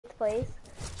place.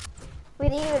 We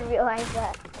didn't even realize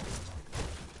that.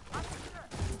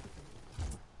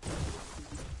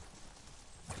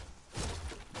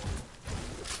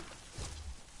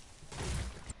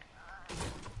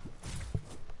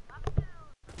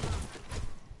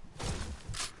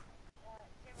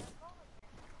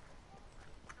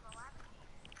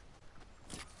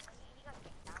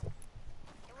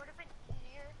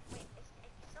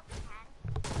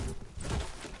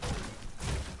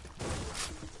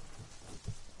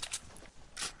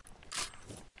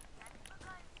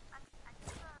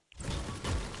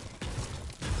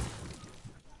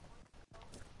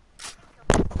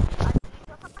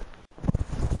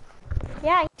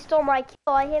 Yeah, he stole my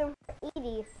kill. I hit him for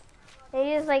 80. And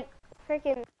he just like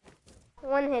freaking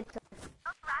one hit him.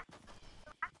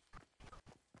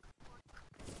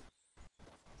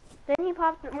 Then he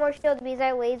popped more shields because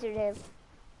I lasered him.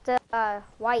 The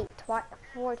white 4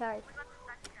 times.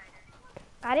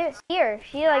 I didn't see her.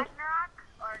 She like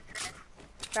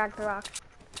Ragnarok.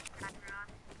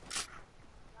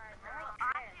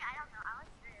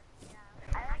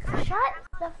 Shut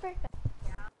the frick up.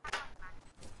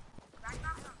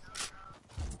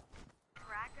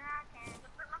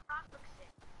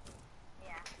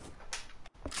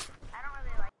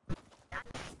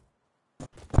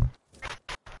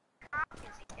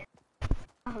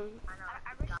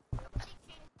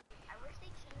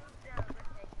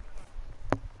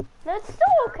 No, it's still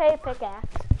okay, pickaxe. Alright,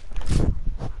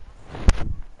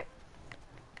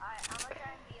 I'm gonna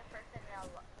try and be a person in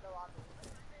the lobby.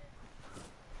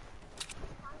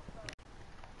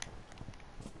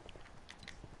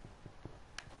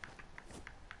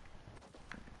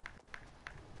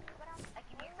 I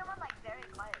can hear someone like very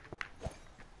quiet.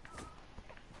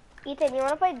 Ethan, you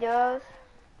wanna play duos?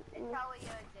 It's probably you,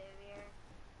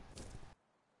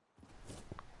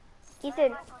 Xavier.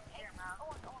 Ethan.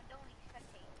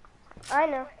 I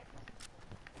know.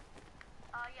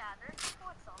 Yeah, there's people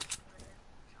with songs.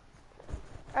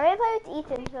 I'm gonna play with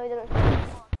Ethan so he doesn't.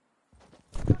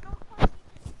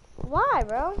 Why,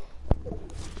 bro?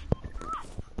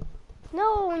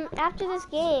 No, after this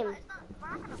game.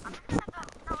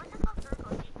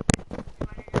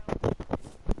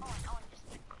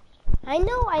 I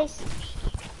know. I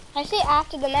say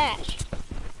after the match.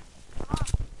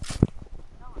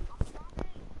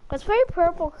 Let's play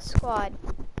purple squad.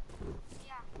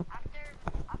 Yeah, after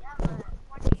the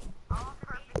 20, all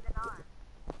perfect and on.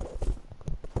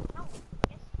 No,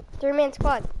 yes. 3-man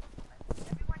squad.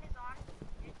 Everyone is on.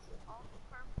 It's all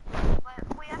perfect.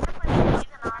 But we have to play the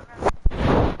season on.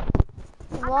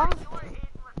 What? You were in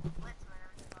with Blitz when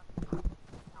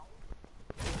No.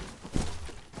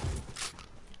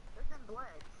 There's in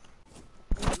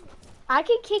Blitz. I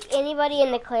could kick anybody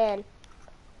in the clan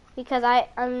because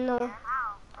I'm no. Yeah, how?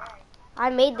 I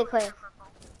made the clan. I thought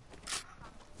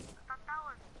that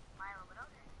was Milo, but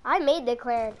okay. I made the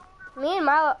clan. Me and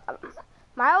Milo.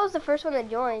 Milo was the first one to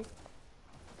join.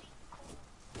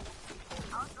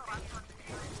 I was the last one to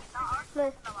do it. No, I was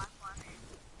the last one.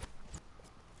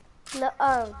 No,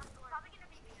 Probably gonna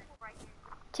be people right here.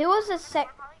 2 was the sec.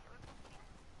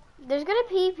 There's gonna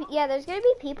be there's gonna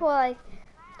be people like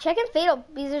check in Fatal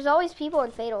because there's always people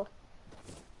in Fatal.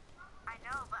 I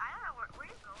know, but I don't know where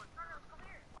you go. No, let's go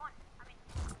here. Come on. I mean,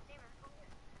 David, let's go here.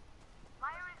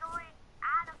 Why are we going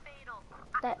at a Fatal?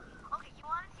 Okay, you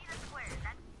want to see the square?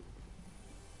 That's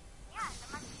yeah. That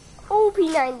might be. Oh,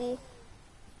 P90.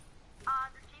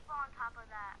 There's people on top of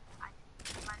that. I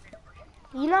might have been a bush.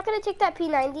 You not gonna take that P90?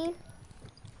 Yeah, I'm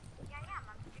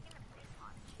taking the place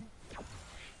watch.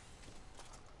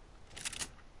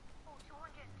 Oh,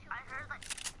 200. I heard like,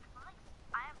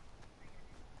 I have 300.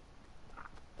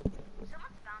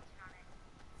 Someone's bouncing on it.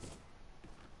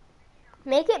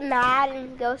 Make it mad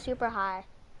and go super high.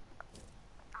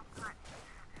 I'm not.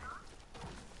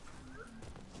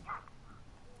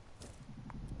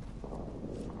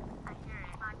 I hear it.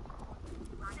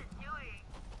 What is it doing?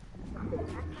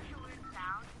 That's such a weird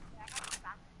sound. I can't even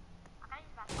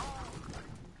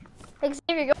bounce.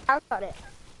 Xavier, go bounce on it.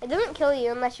 It doesn't kill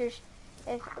you unless you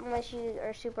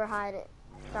are super high and it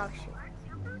knocks you.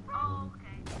 Oh,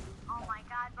 okay. Oh my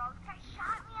god, bro. This guy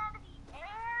shot me out of the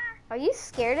air. Are you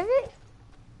scared of it?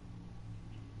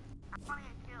 I want to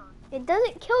get killed. It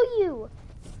doesn't kill you.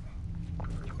 It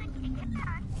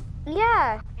can.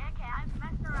 Yeah. Yeah, okay. I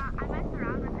messed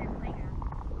around with it playground.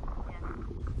 Yeah.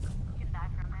 You can die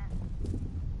from it.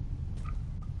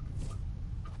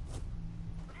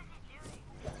 What is he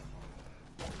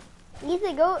doing?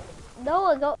 Ethan, go.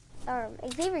 Noah, go.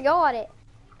 Xavier, go on it.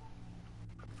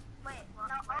 Wait, well,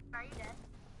 no, are you dead?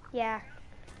 Yeah.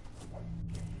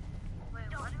 Wait,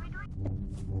 what are we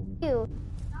doing? You.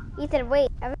 Ethan, wait.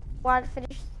 Everyone want to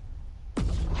finish?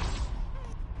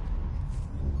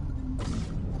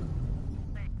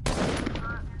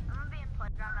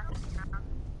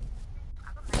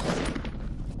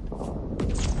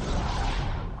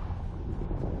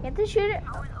 You have to shoot it.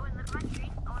 Oh, look at my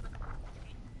street. Oh, look at my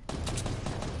street.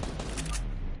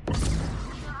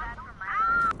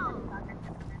 Ow!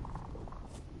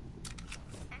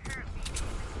 It hurt me.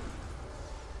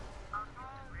 Oh no.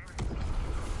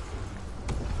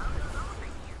 Oh,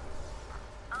 thank you.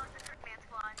 Oh, it's a Cookman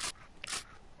squad.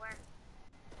 Where?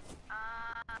 I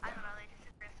don't know, they just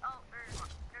did this. Oh,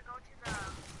 they're going to the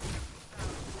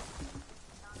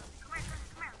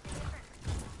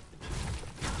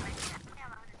come here, come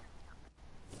here.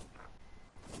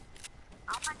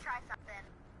 I want to try something.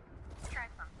 Try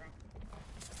something.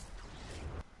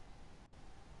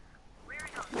 Where are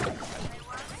we going? Hey,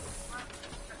 what?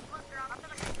 Look, they're on the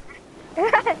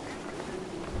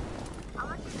I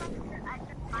want to try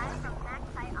to fire from that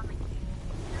side on the key.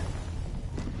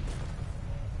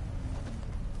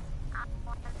 I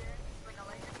want to do like a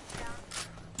laser down.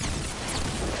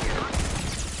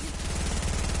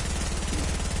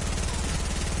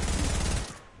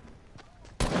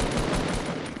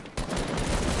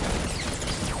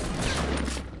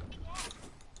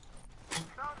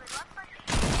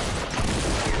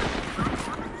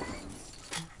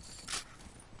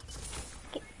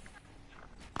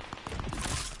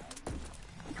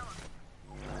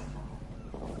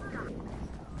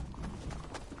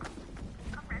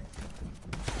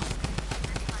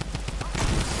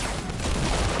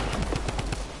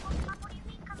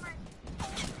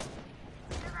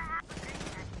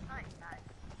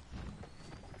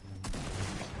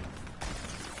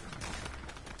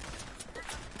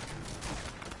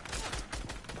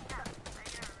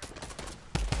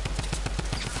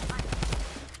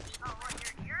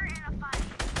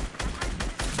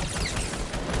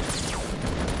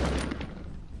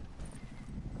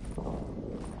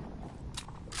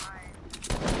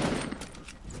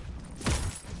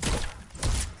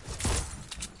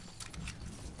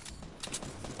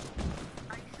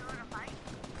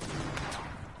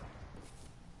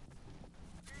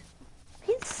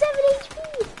 He's 7 HP.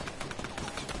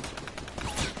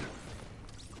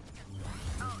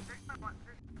 Oh, there's someone.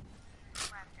 There's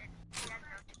left. He has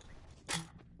no chicken.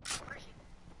 Where is she?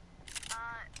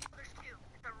 There's two.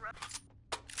 It's a rook.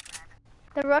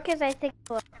 The rook is, I think,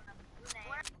 One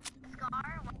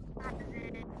scar. One has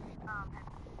it.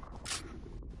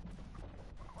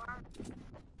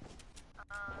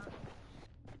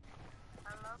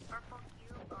 Hello, purple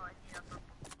cube. Oh, I see a purple.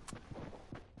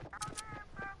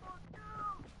 Purple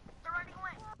cube. They're running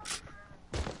away.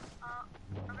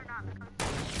 No, they're not. They're coming.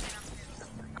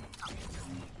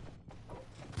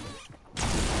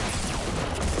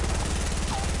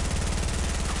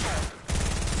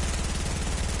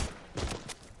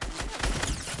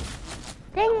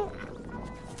 Dang.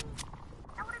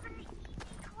 That would have been the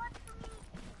easy clutch for me.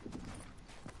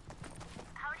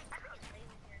 How many enemies are in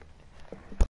here?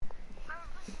 I was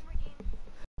listening to my game.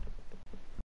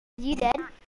 You dead?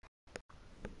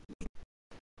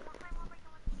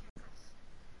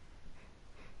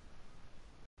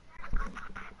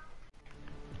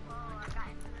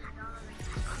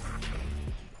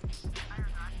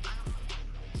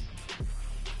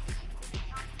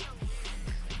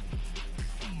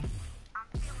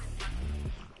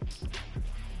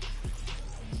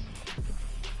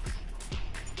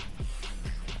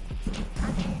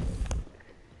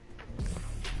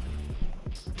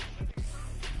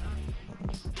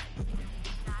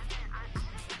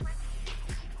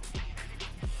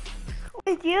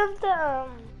 Wait, do you have the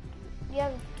you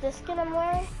have the skin I'm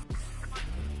wearing?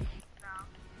 No.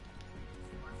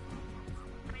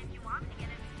 I mean, if you want to get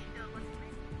it, you should do it with me.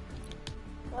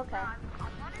 Okay. I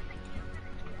wanted the cube and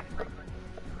the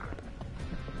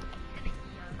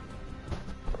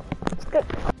It's good.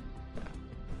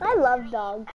 I love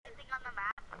dogs. thing on the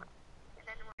map, and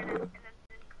then we're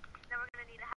gonna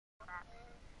need a half map,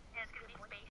 and it's gonna be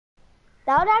space.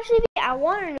 That would actually be. I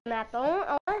want a new map.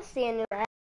 I want to see a new map.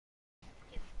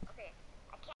 Okay,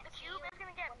 I can't. The cube is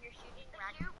gonna get when you're shooting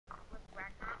with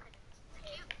Ragnarok. The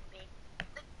cube, big.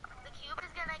 The cube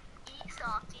is gonna eat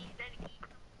Softy, then eat.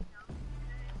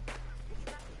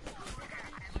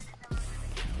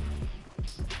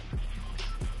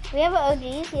 We have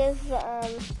OGs. He has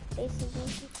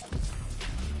ACDC.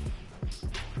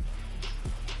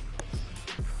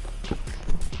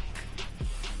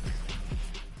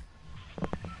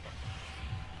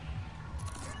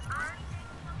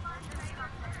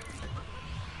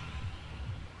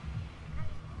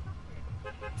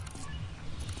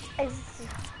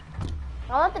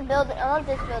 I want the building. I want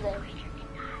this building.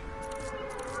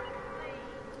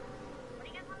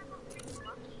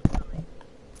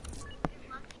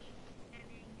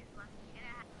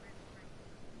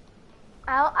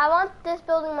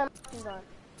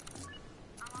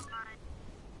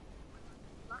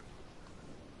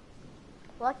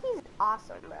 Lucky's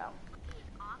awesome, bro.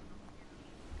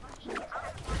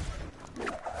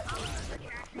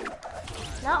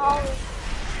 Not always.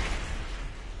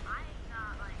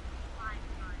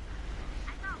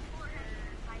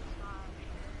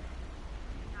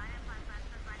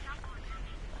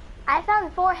 I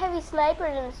found 4 heavy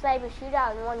snipers in a sniper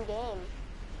shootout in one game.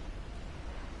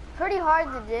 Pretty hard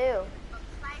to do.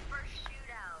 Sniper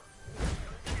shootout.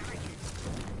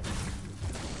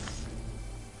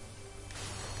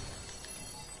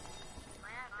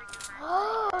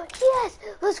 Oh, yes!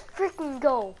 Let's freaking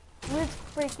go. Let's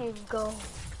freaking go.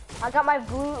 I got my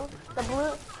blue, the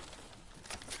blue.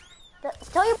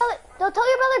 Tell your brother, no, tell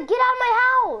your brother, get out of my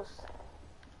house.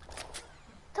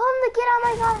 Tell him to get out of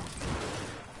my house.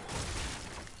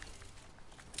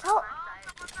 Tell.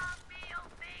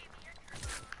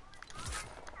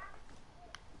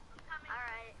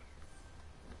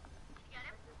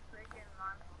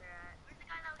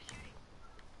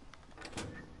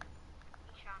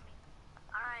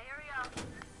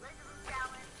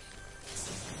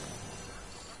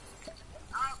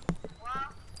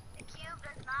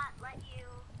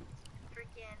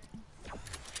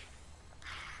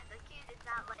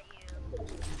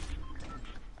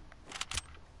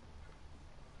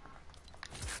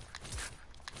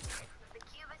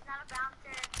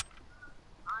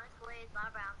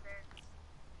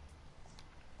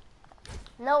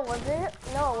 No, was there?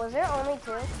 No, was there only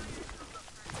 2?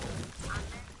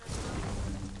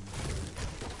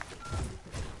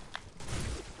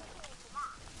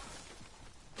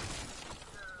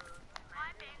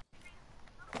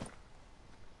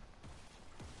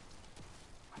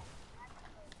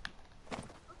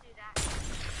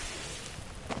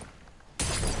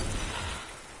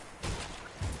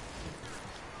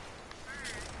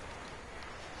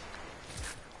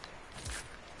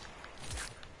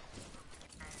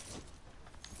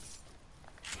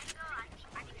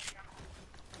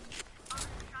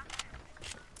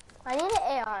 I need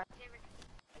an AR.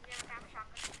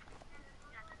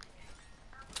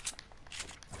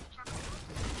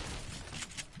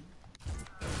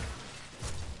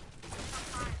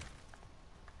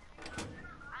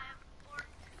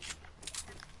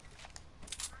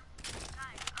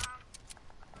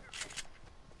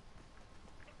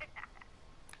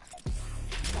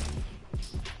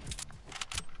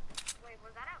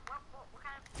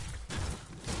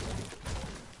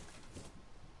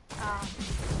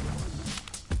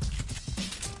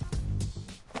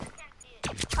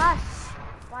 Gosh,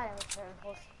 why did I turn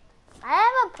close?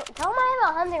 Tell him I have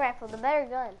a hunting rifle, the better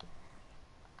gun.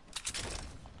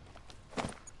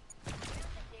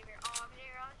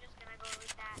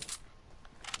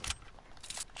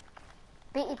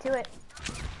 Beat you to it.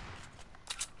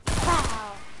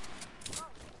 Wow.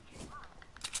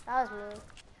 That was mean.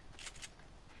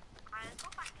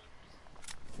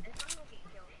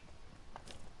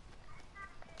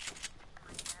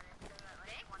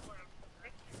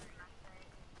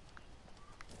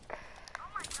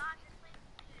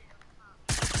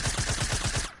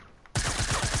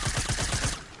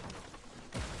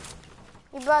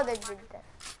 Your brother did that.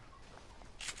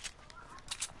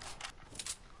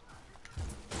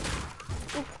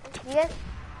 You guys?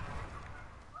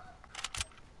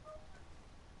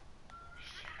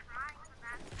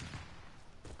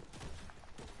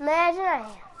 Imagine I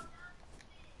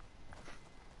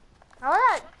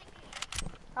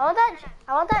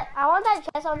want that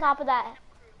chest on top of that.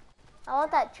 I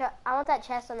want that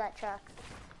chest on that truck.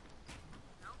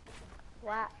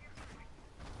 Wow.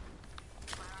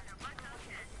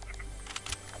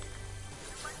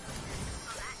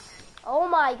 Oh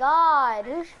my god,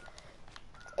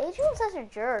 Adrian's such a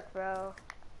jerk, bro.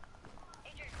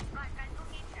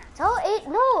 Tell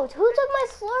no, who took my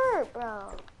slurp,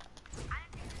 bro?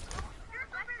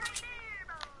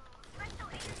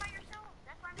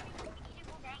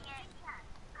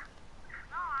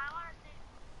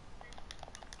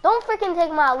 Don't freaking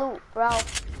take my loot, bro.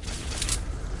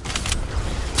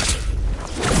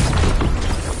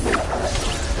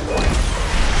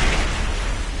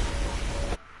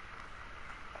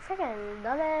 Freaking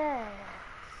dumbass.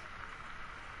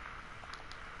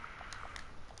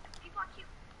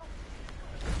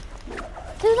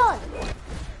 Two's on.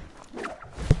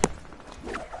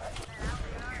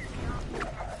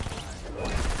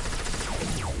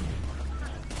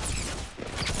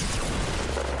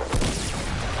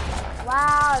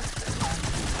 Wow.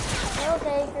 Kill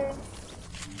taker.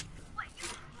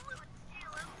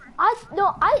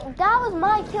 That was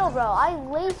my kill, bro. I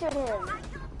lasered him.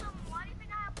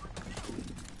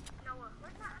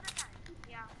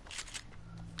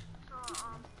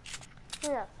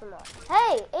 Yeah, come on.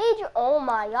 Hey, Adrian. Oh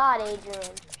my God,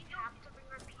 Adrian.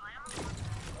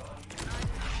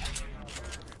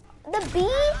 The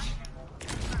beach?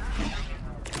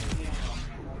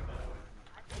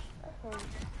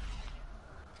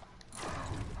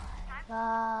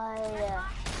 God.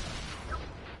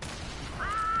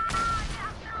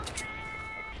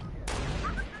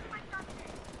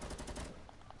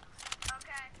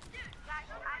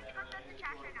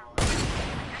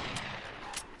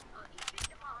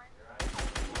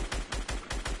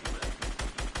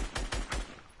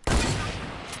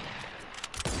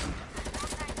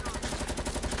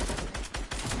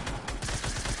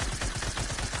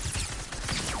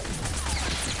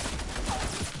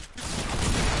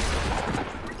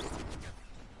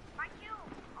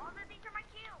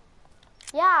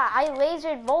 Yeah, I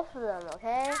lasered both of them,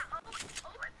 okay?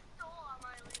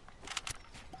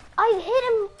 I hit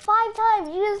him 5 times.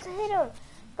 You just hit him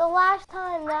the last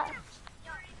time that...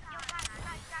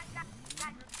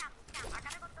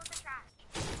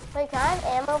 Wait, can I have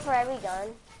ammo for every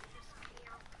gun?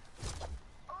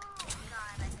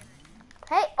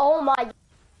 Hey, oh my God.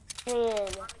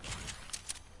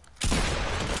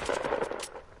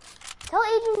 Tell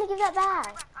Adrian to give that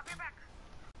back.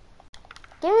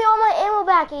 Give me all my ammo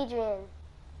back, Adrian.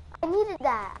 I needed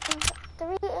that.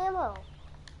 3 ammo.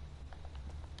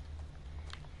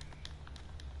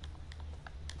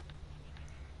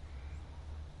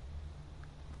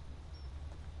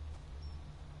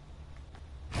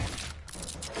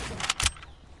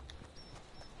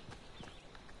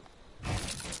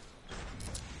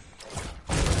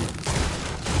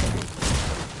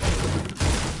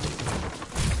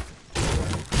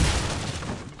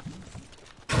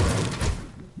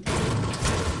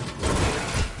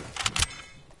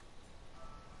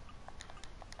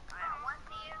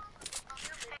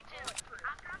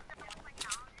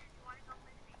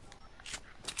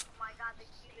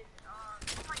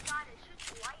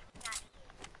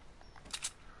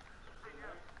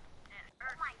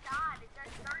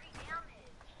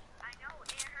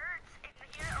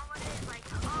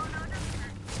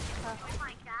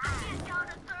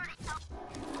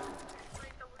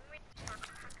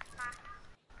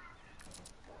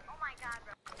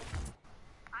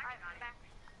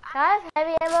 Can I have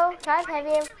heavy ammo? Can I have heavy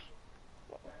ammo?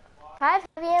 Can I have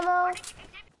heavy ammo?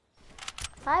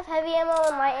 Can I have heavy ammo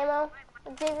and light ammo,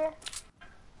 Xavier?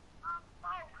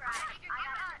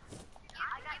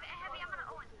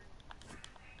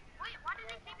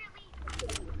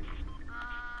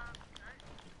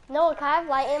 Noah, can I have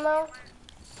light ammo?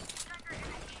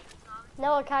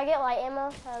 Noah, can I get light ammo?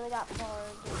 I only got 4.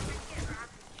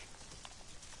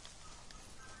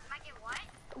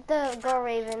 The Go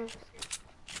Raven.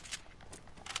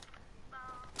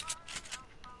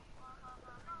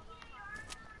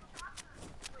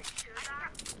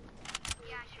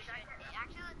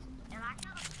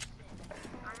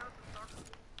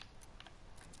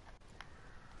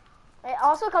 It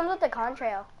also comes with the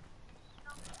contrail.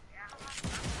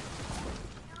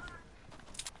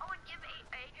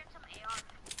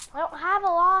 I don't have a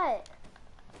lot.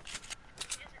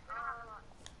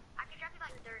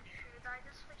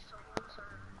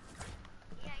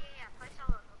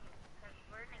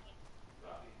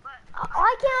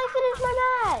 Why can't I finish my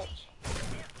match?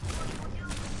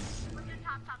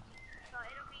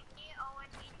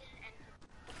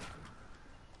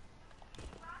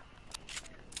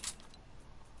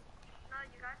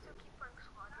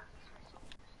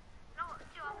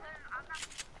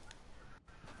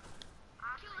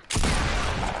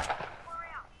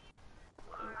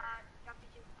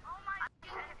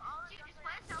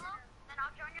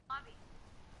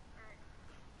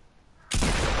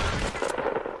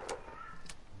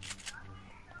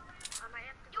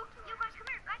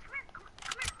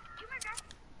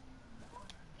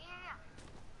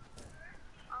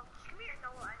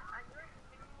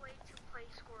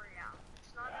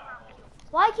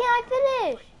 Why can't I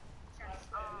finish?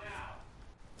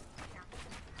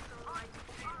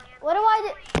 What do I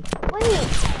do? Wait,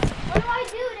 what do I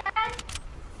do, Dad?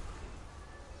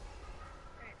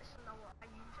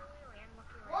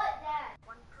 What, Dad?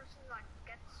 One person like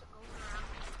goes around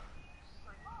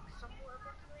like somewhere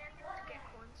looking at to get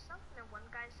cool and stuff, and then one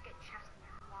guy's get chest and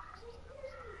walks and stuff.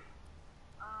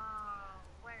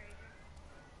 Where is it?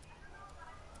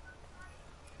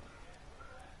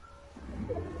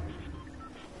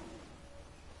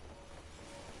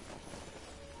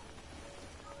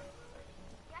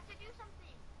 You have to do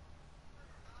something.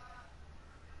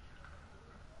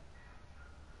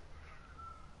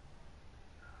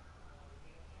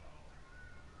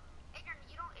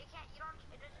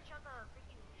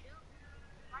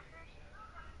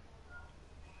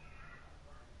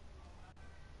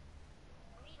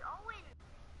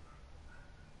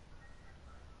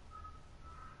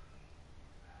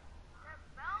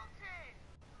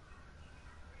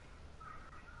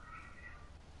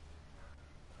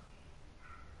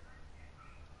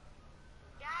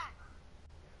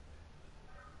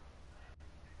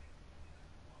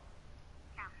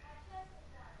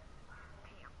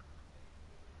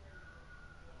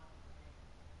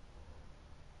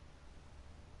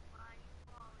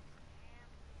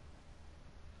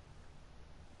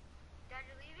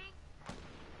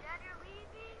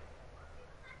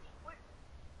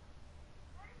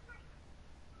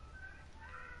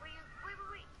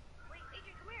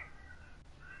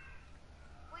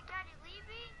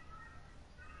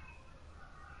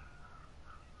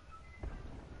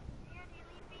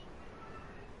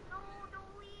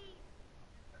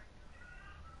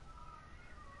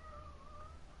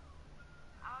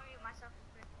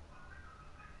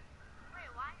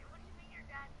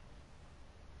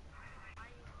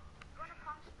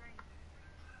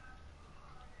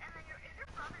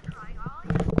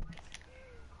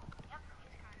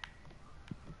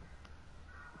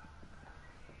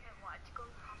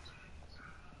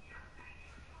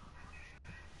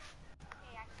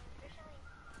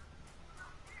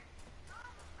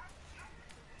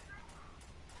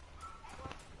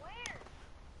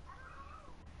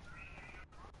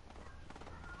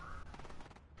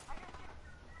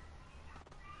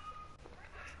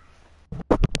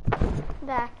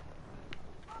 back.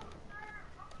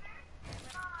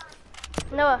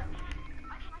 Noah.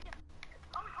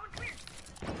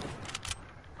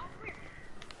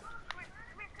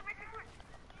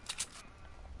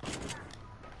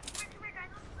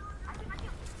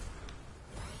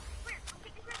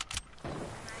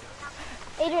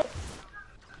 Adrian.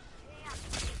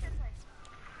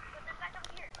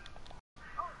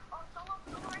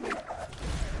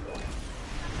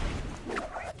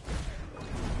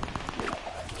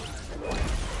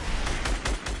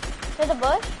 To the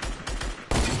bush?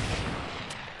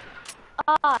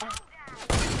 Ah.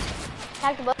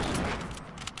 Tag the bush.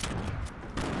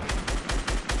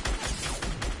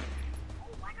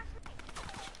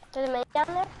 There's a mini down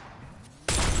there?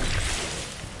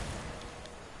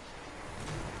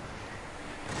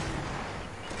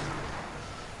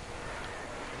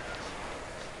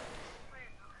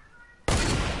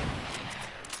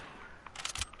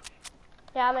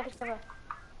 Yeah, I'll make a stripper.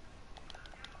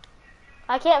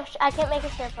 I can't make a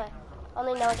stripper.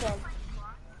 Only Noah can.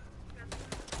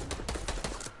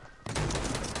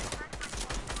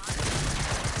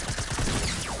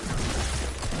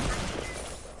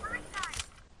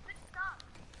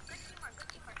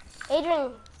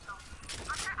 Adrian.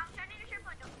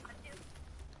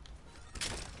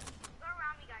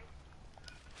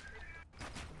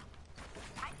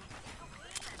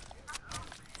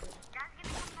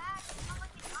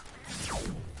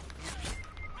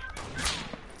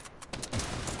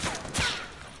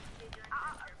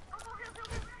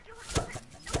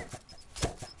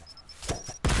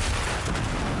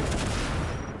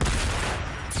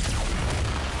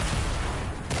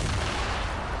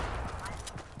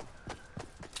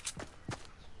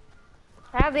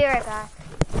 I'll be right back.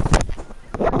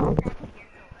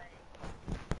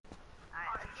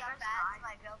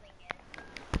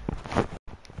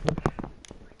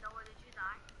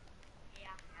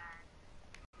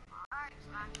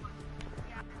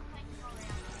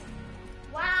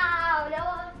 Wow,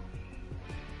 Noah.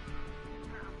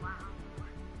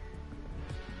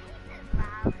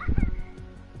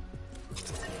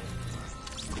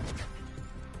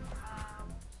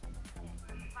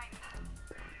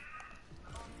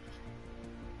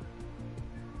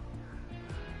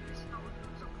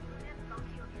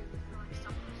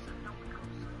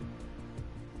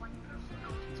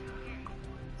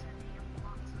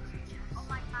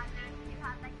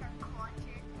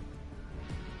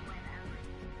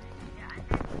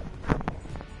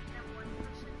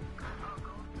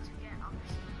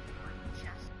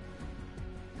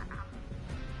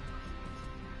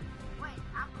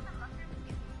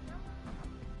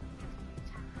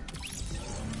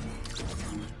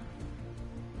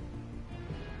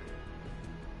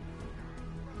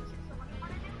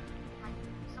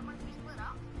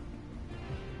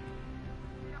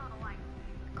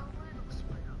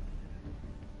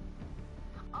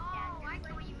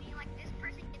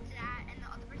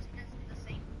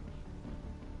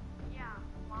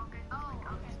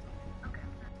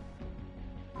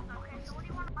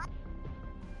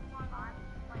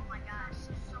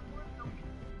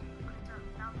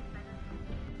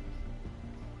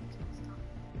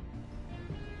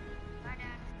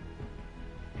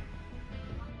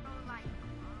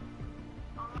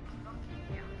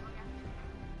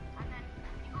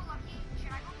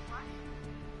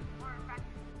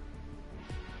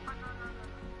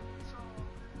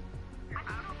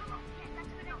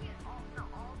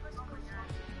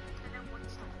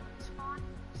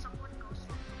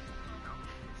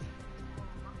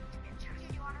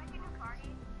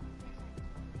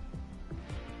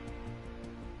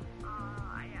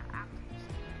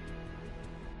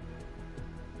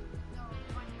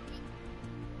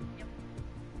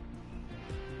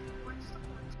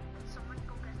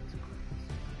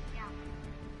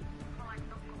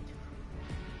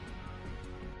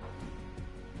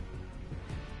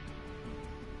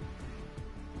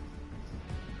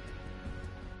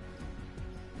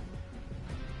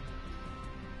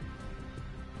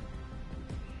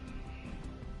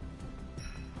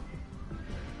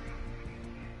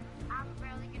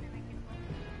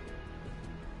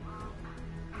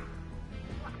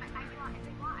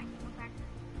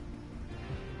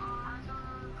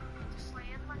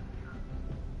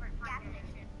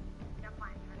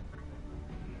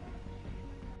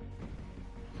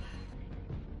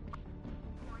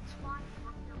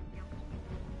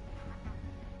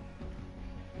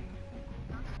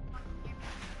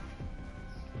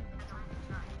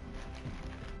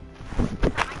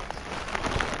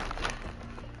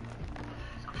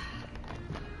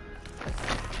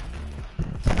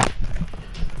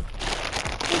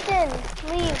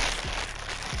 Leave.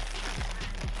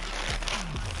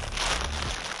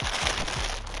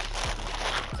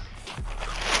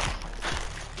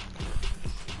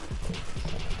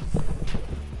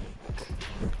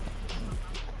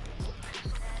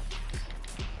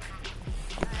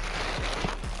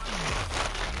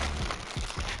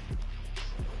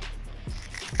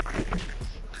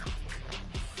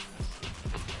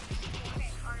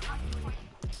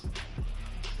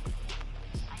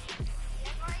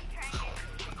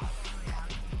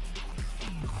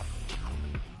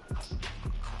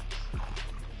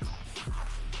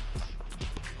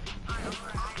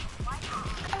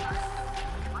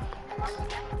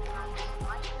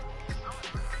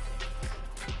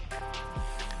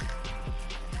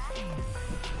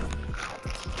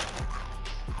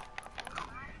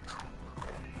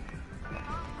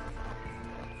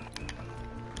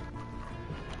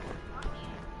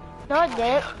 No, I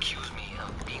didn't. Accuse me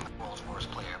of being the world's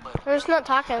worst player, but We're just not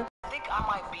talking. I think I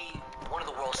might be one of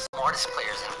the world's smartest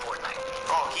players in Fortnite.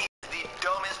 Oh, he's the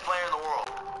dumbest player in the world.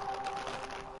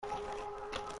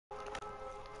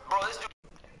 Bro, this dude...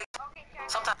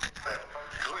 Sometimes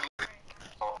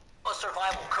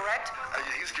survival, correct?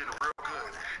 Yeah, he's getting real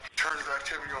good. He turns his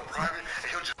activity on private,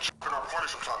 and he'll just jump in our party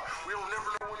sometimes. We don't never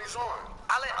know when he's on.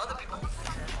 I let other people.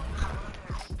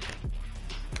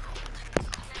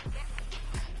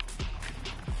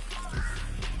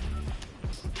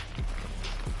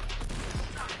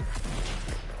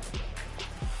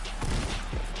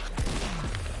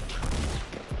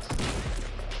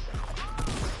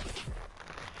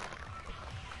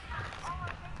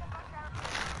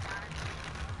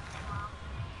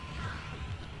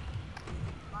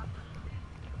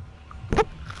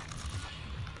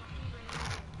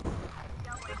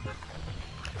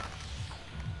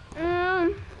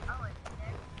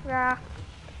 Yeah.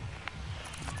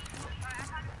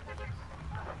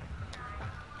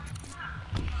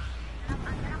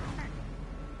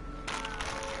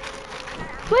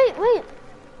 Wait.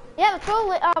 Yeah, let's go.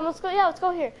 Let's go. Yeah, let's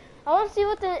go here. I want to see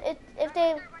what if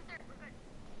they.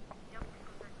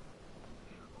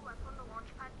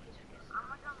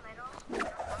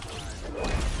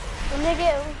 When they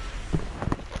get.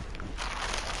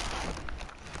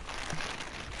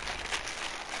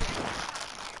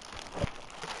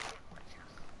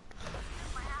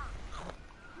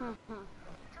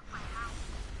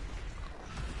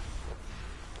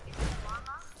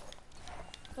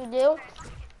 You do?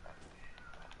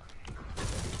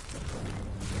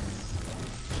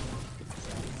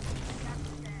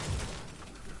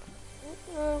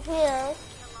 Yeah.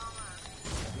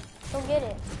 Go get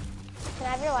it. Can I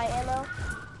have your light ammo?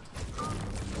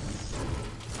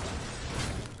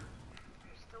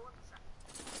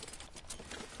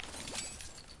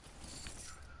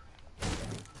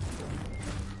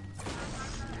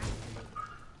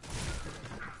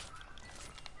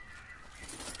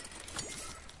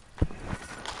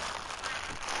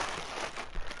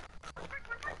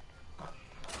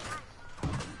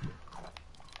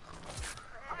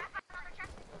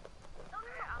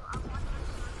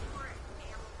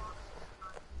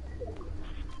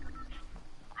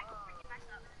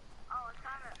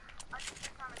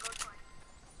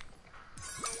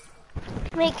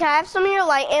 Wait, can I have some of your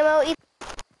light ammo?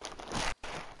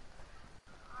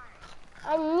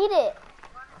 I need it.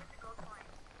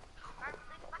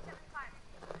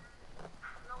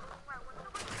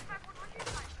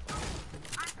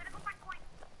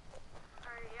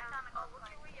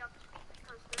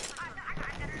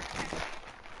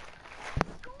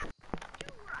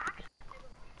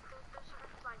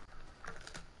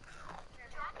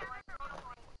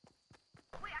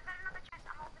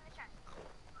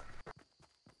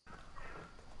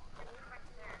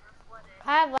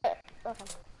 I have light. Okay.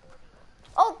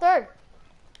 Oh, third.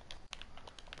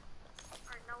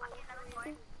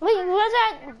 Wait, what's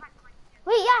that?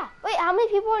 Wait, yeah. Wait, how many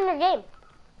people are in your game?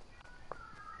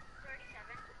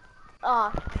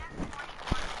 37.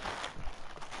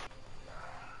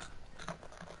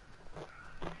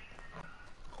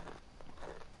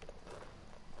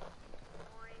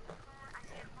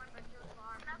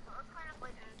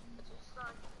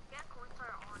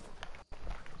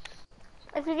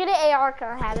 If you get an AR, can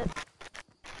I have it?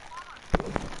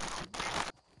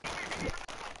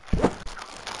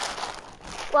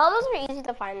 Well, those are easy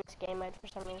to find in this game, for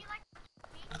some reason.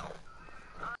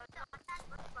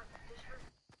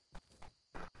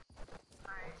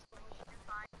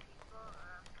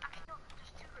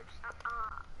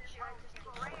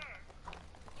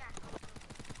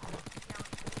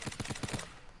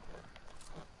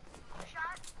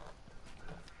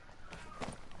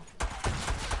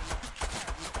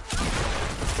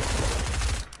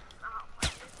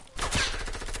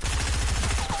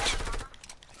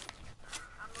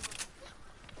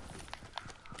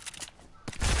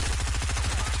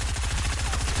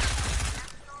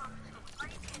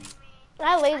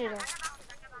 I have lasers.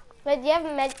 Wait, do you have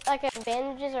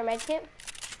bandages or med kit?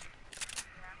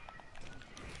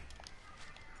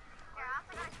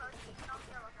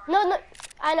 No,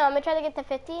 I know. I'm gonna try to get to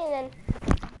 50 and then.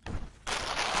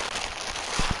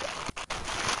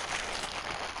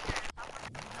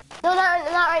 No, not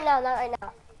right now. Not right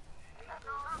now.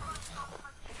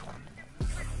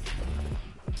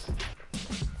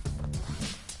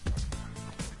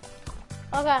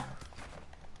 Okay.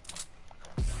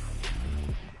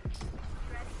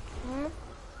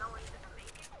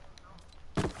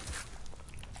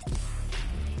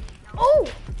 Oh!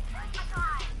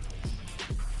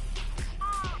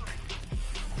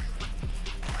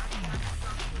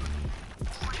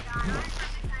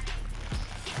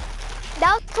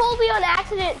 was totally on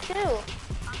accident too.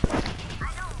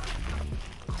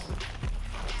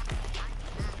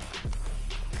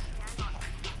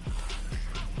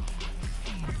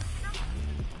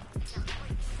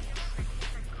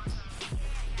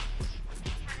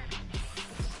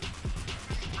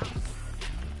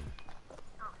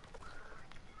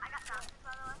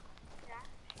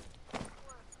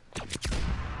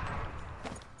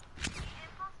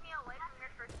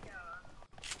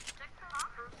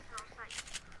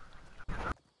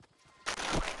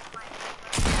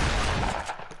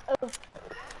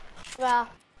 Well.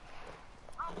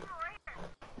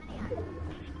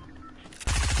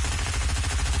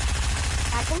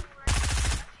 Knocked him.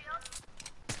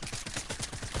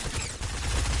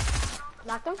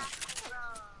 Knocked him.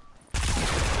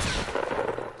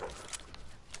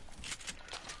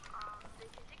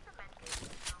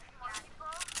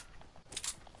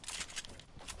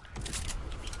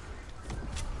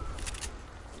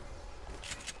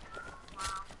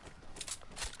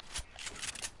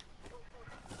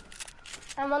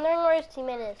 I'm wondering where his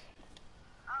teammate is.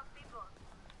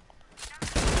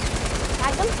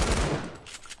 Tag him?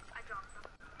 I dropped him.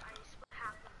 I split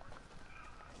half of him.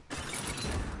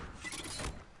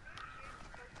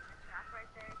 Trap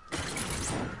right there.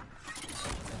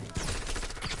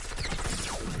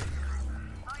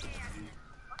 Oh yeah.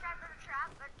 Watch out for the trap.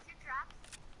 That's 2 traps.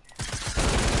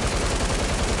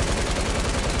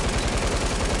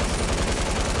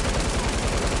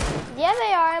 Do you have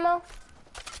AR ammo?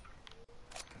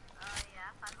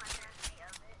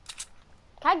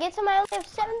 Can I get some? I only have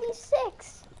 76. I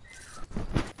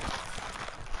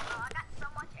got so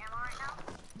much ammo right now.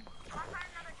 I'll find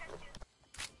another chest too.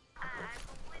 I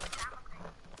completed the ammo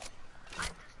crate. I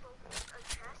just opened a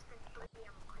chest and 3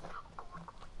 ammo.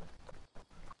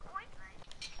 Point?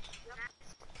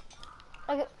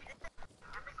 Okay.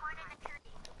 I'm recording a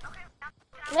tree. Okay,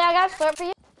 Yeah, I got a slurp for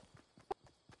you.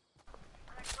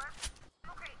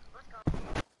 ammo crate. Let's go.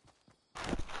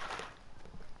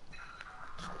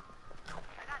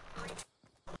 I got 3.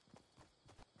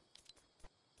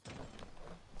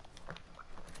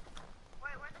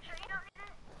 Wait, where's the tree? You don't need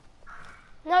it?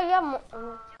 No, you have more.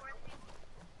 Oh,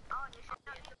 and you should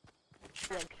not need it.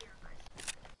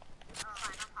 Oh,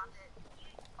 fine, I'll pop it.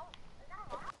 Oh, is that a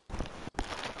lot?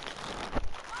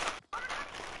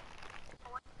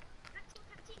 Oh,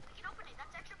 15, we can open it.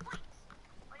 That's extra points.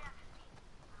 Oh yeah, 15.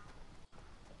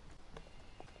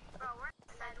 Bro, we're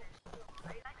inside this.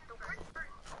 Are you guys the worst?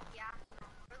 Yeah.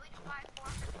 Really 5, 4,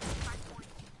 5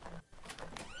 points.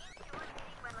 Me and you were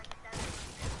leading by like 7.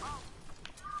 Oh.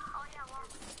 Oh yeah, well.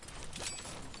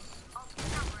 Oh,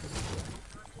 it's not worth it.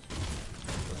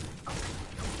 Okay.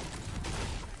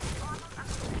 Oh, I'm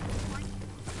 6 points.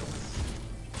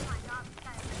 Oh my god, this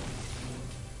guy is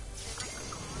there's like a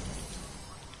call.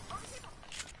 Oh, there's people.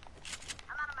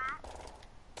 I'm out of mat.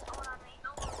 Hold on me.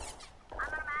 No. I'm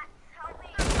out of mat. Help me.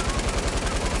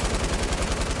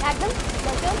 Tag them.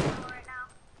 Knocked him. Right now.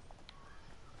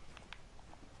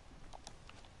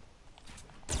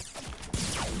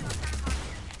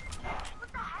 What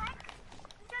the heck?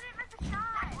 You didn't miss a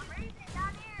shot. Raise it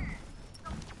down here.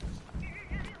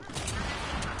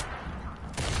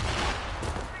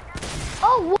 Oh,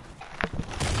 Oh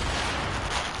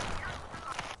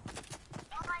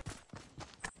my.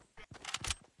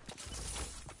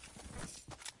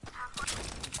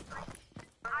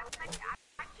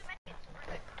 I can make it.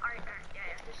 Alright, yeah,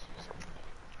 just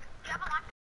you have a launch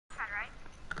pad, right?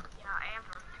 Yeah, I am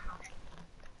from here, I'll hand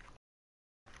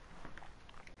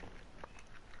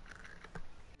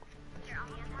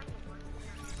that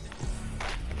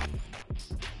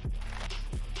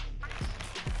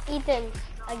to you. Ethan.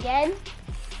 Again?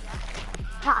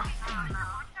 Ha.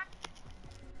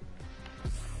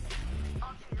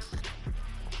 I'll shoot him.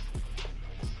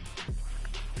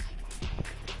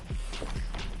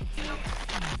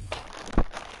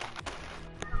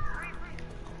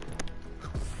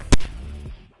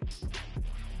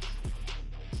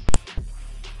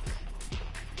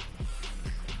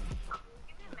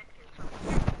 Give me a medkit.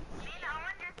 Man,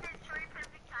 Owen just did short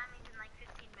perfect timing in like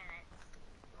 15 minutes.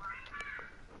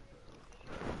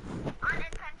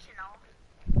 Unintentional.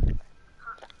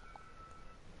 Huh.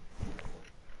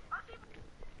 Okay.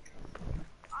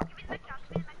 I'll give you the medkit. I'll give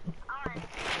you the medkit.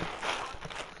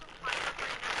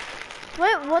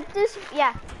 Wait, what this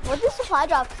supply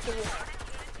drops give you?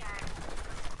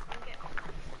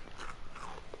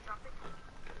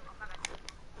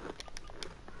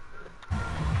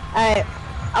 Alright.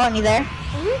 Owen, you there?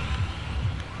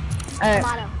 Alright.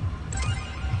 Tomato.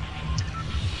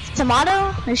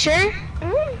 Tomato? You sure?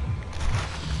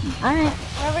 Alright.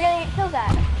 Where are we gonna get killed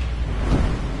at?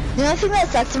 The only thing that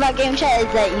sucks about game chat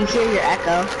is that you hear your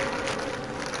echo.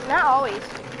 Not always.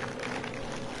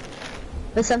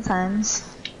 But sometimes.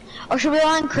 Or should we go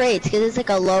on crates? Cause it's like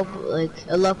a low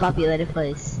populated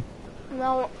place.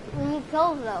 No, we need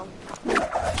kills though.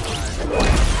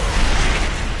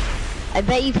 I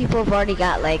bet you people have already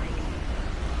got like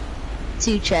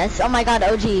 2 chests. Oh my god,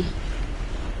 OG.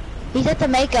 He's at the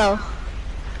Mako.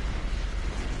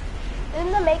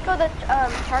 Isn't the Mako the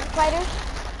shark fighters?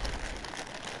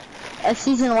 A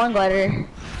season 1 glider.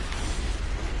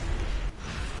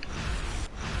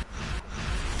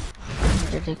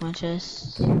 Here, take my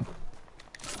chest.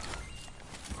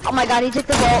 Oh my god, he took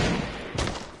the bolt.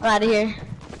 I'm out of here.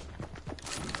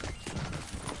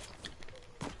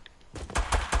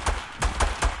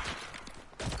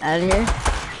 Out of here.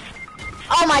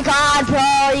 Oh my god, bro,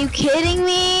 are you kidding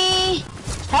me?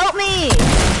 Help me!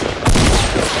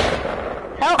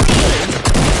 Help me!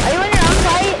 Are you in your own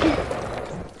fight?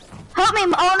 Help me!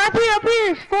 Oh, up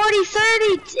here! 40,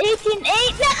 30, 18,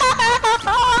 8,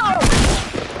 no!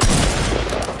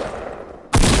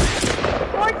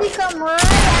 40 come right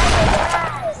out of the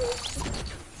grass.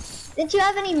 Didn't you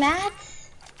have any mats?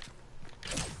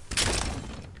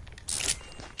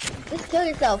 Just kill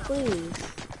yourself, please.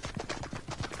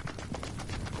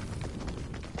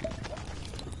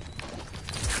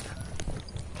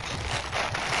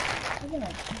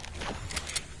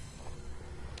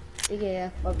 Yeah,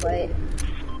 fuck right.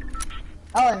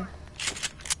 Owen.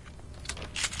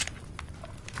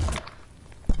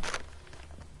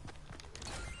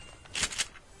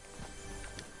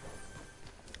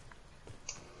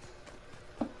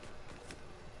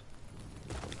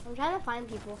 I'm trying to find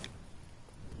people.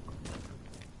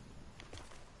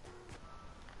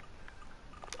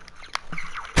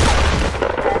 He's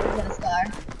gonna scar.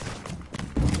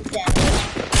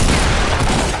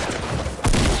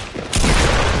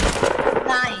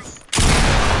 Nice.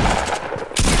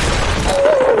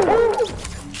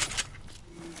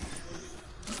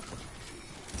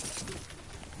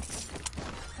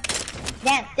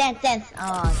 Dance.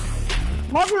 Oh.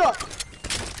 More people.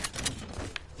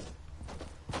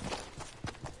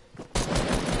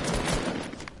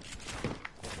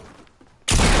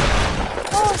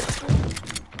 Oh.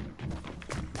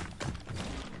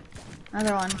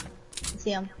 Another one.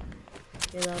 See him.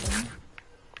 Reloading.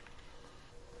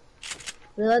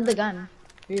 Reload the gun.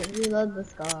 Reload the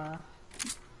scar.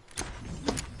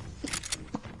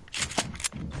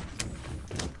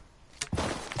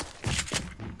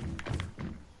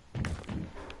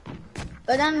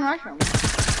 Go down in the mushroom.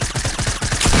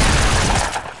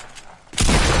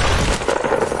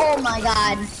 Oh my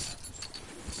god.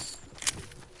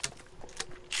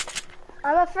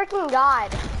 I'm a freaking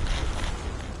god.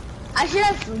 I should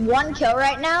have 1 kill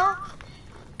right now,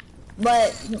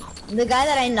 but the guy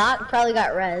that I knocked probably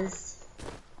got rezzed.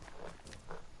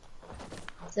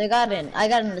 So I got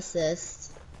an assist.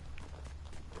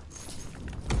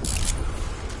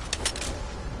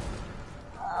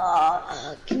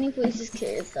 Can you please just kill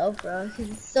yourself, bro? Because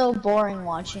it's so boring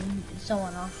watching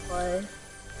someone else play.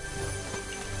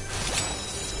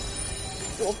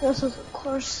 Of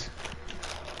course.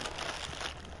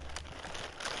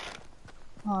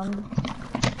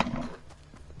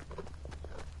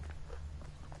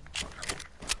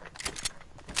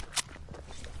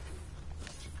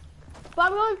 But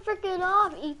I'm going freaking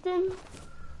off, Ethan.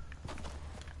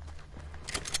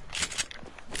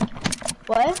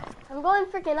 What? I'm going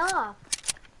freaking off.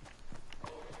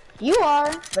 You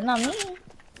are, but not me.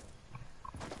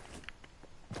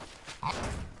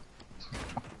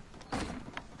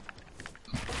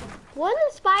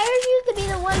 Wouldn't Spires used to be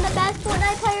the best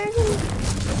Fortnite players in?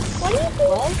 What do you think?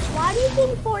 What? Why do you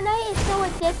think Fortnite is so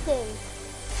addicting?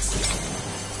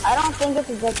 I don't think it's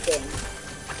addicting.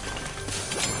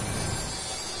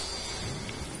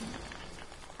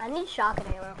 I need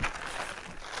shotgun ammo.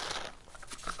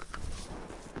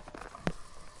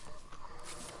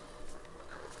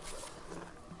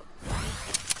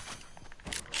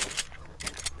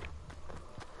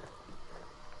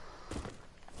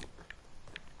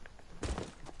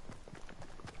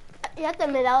 You have to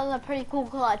admit, that was a pretty cool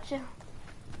clutch.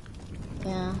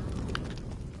 Yeah.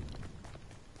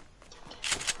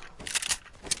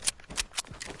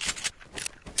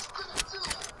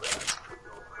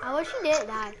 I wish you didn't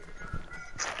die.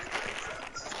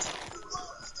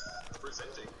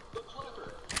 Presenting the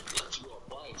clapper. Lets your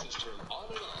appliances turn on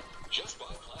and off just by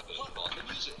clapping on the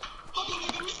music.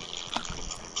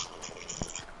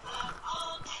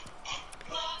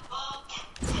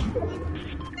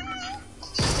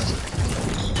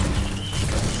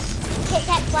 Kit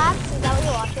Kat Slaps, is that what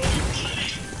you're watching?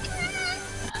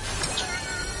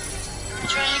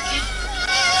 Trying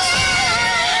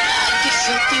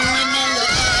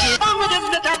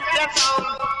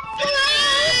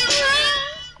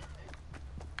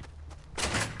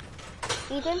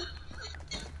Ethan,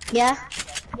 Yeah.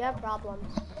 you have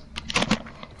problems.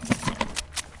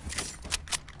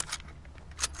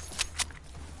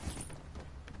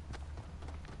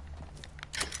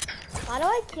 Why do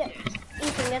I kill?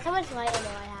 Ethan, guess how much light ammo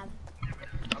I have?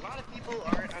 A lot of people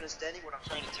aren't understanding what I'm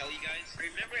trying to tell you guys.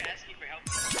 Remember asking for help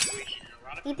in the situation. A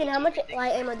lot of Ethan, how much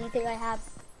light ammo do you think I have?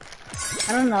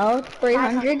 I don't know.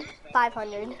 300.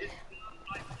 500.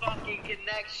 my fucking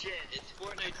connection. It's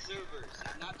Fortnite servers.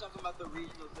 I'm not talking about the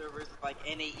regional servers like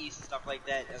NA East and stuff like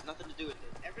that. It has nothing to do with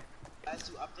it. Every last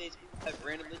 2 updates have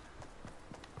randomly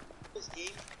people's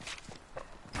games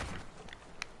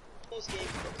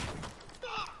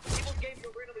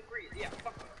are randomly free. Yeah,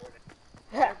 fuck my Fortnite.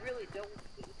 I really don't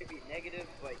want to be negative,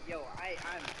 but yo,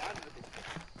 I'm done with it.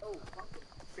 So fucking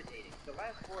irritating. The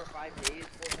last 4 or 5 days,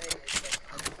 Fortnite,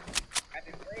 I've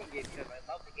been playing it because I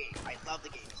love the game. I love the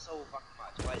game so fucking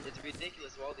much, but it's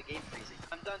ridiculous with all the game freezing.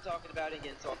 I'm done talking about it and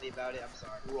getting salty about it. I'm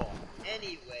sorry. Wrong.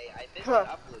 Anyway, I missed an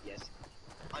upload yesterday,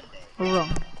 Monday. Wrong.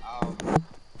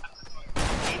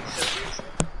 Game servers.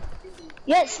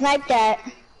 Get sniped at.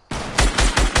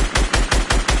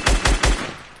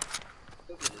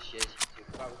 Look at this shit.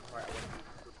 Probably part I want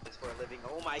to do this for a living.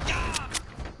 Oh my god!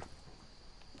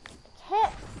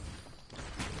 Hit.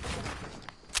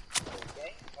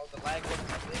 Okay. Oh, the lag wasn't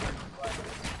something.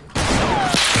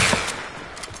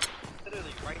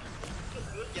 Literally right.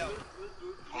 Yo.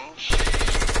 Oh shit.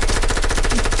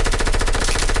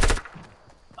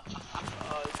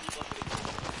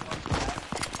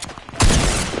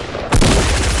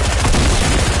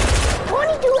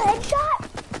 Headshot?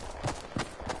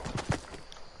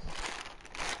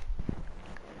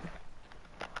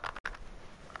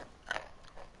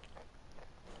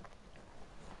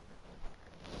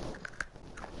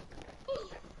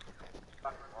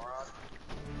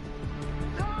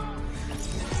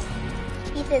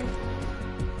 Ethan,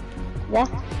 Yeah.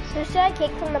 who should I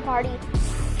kick from the party?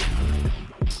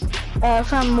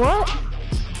 From what?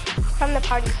 From the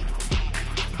party.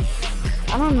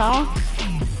 I don't know.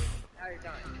 How are you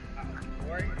doing?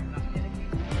 Worry? Not panicking?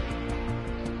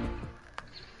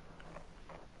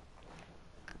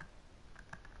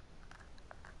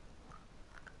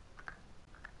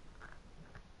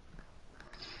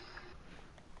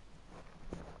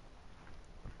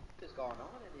 What's going on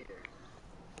in here?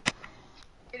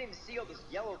 Can't even see all this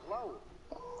yellow glow.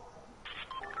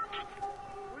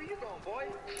 Where are you going, boy?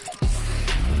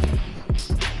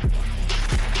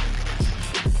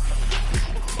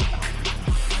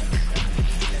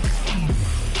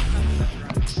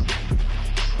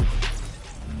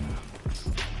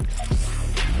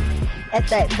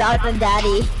 That's right. Dr.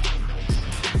 Daddy.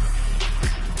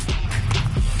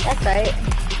 That's right.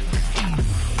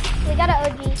 We got an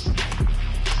OG.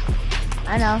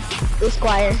 I know. Blue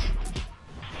Squire.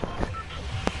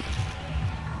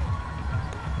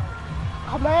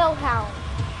 A mile hound.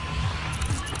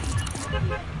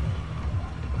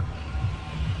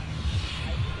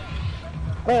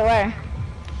 Wait, where?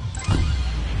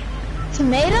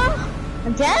 Tomato?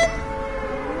 Again?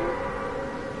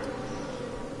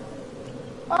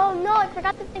 Oh no, I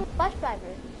forgot to think bus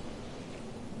driver.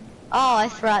 Oh, I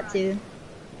forgot to.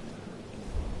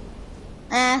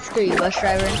 Screw you, bus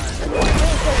driver.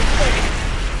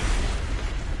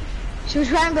 Should we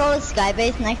try and build a sky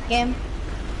base next game?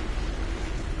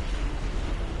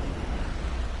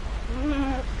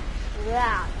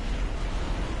 Yeah.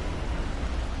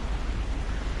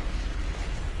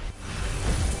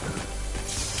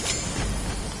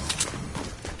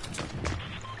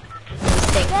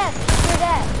 Yes, you're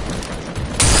dead.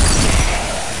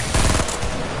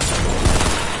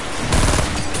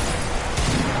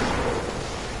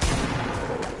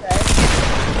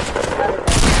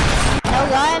 No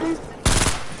gun?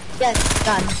 Yes,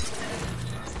 gun.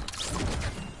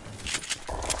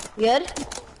 Good?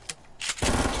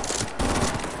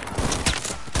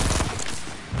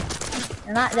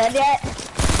 You're not dead yet?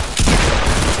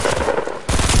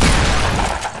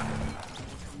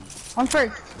 One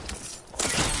first.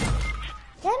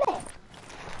 Damn it.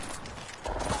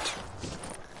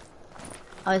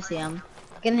 Oh, I see him.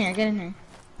 Get in here, get in here.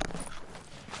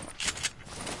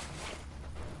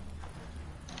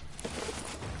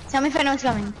 Tell me if I know what's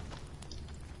coming.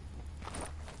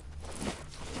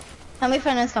 Tell me if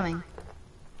I know what's coming.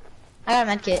 I got a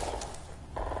med kit.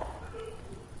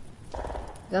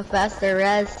 Go faster,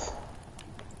 res.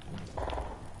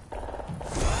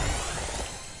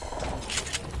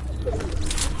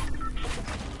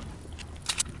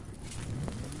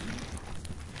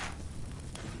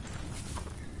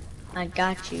 I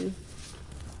got you.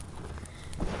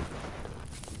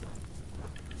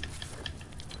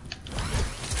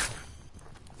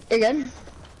 You're good?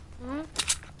 Mm-hmm.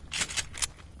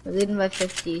 We're leading by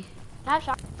 50. Have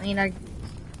shot. We need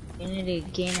to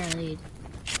gain our lead.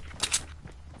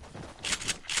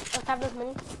 Let's have those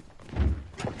minis.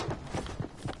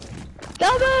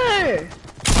 Cover!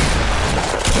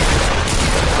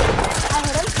 I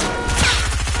hit him.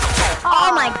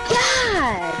 Oh my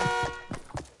god!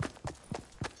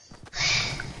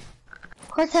 Of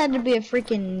course it had to be a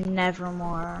freaking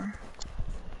Nevermore.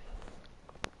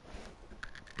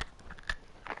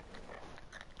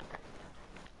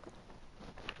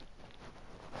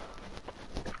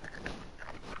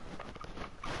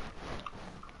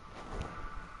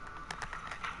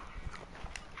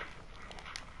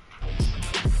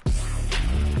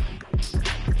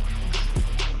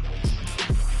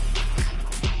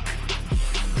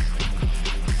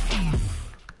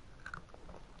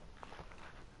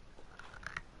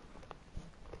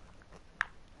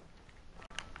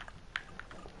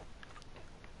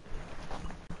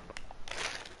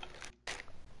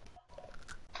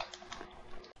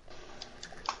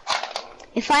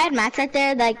 If I had Max right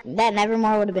there, like that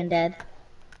Nevermore would have been dead.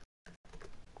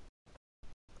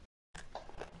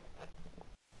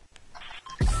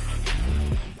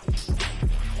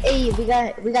 Hey, we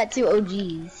got 2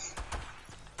 OGs.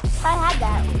 I had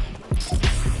that.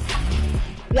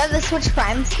 You have the Switch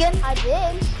Prime skin? I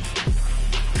did.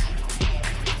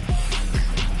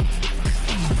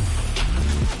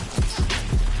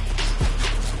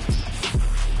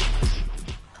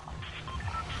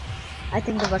 I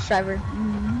think the bus driver.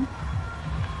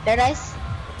 There, dice.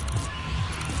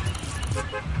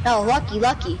 No, lucky.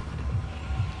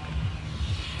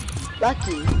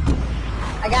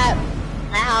 I got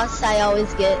my house. I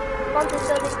always get. Bump this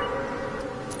building.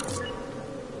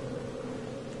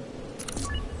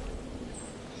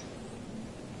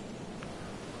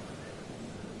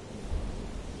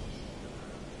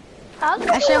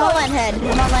 Actually, I'm on land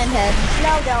head.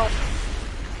 No, don't.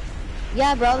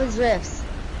 Yeah, bro, there's rifts.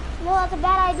 No, that's a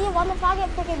bad idea. Why if I get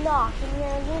freaking knocked and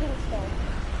you're looting still?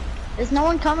 There's no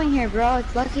one coming here, bro.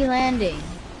 It's Lucky Landing.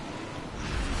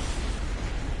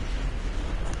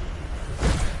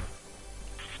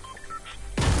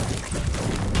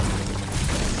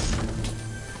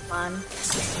 Come on.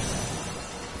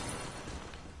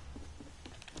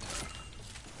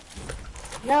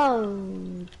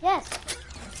 No. Yes.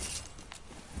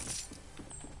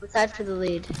 What's that for the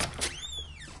lead?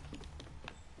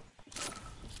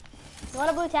 You want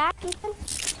a blue tack, Ethan?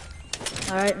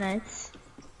 Alright, nice.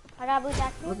 I got a blue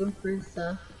tack for you. Looking for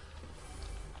stuff.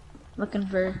 Looking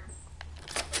for...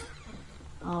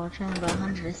 Oh, we're trying to buy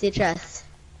 100. I see a chest.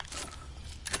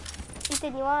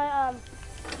 Ethan, you want,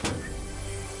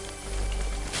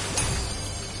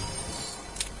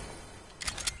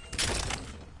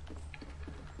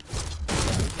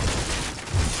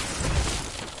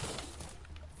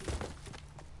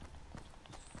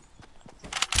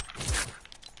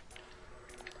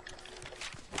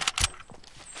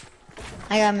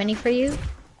 I got a mini for you.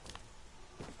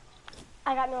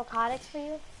 I got narcotics for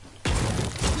you.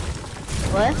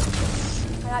 What?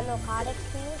 I got narcotics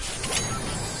for you.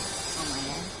 Oh my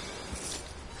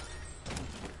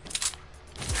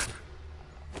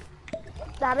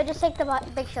god. I'm gonna just take the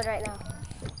big shield right now.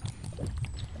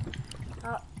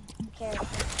 Oh, okay.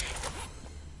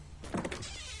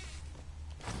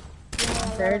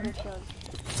 Third.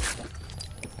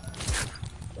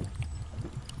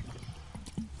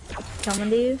 Coming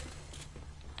to you.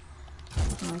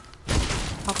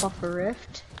 Pop off a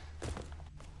rift.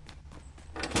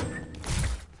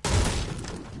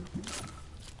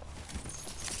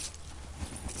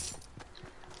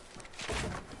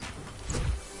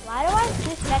 Why do I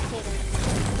do spectators?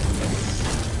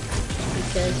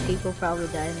 Because people probably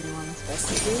died and they want to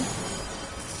spectate you.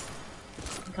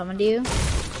 I'm coming to you.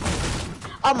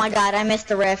 Oh my god, I missed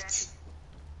the rift.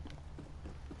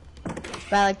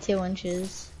 By like 2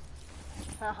 inches.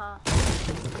 Uh-huh.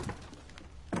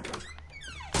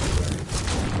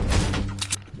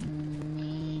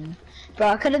 Mean. Bro,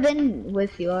 I could have been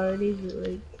with you already, but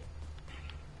like...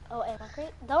 Oh, ammo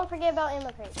crate? Don't forget about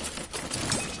ammo crate.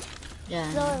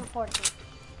 Yeah. So important.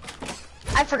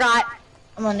 I forgot.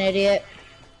 I'm an idiot.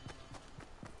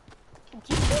 Did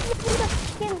you see the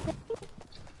skin thing?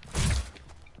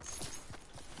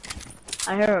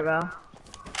 I heard it, bro.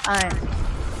 Alright.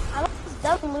 I'm almost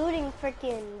done looting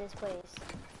freaking this place.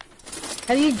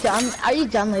 Are you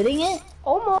done looting it?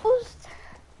 Almost.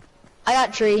 I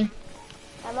got tree.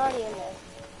 I'm already in there.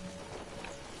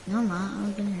 No, I'm not. I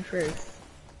was in here first.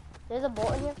 There's a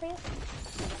bolt in here for you?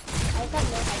 I just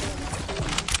have no heavy ammo.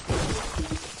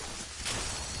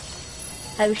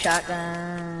 Heavy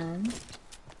shotgun.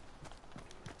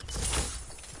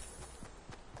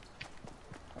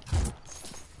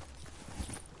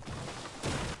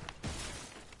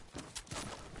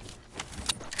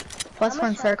 Plus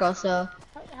one circle, so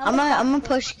I'm gonna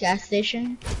push gas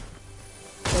station.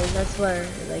 Cause that's where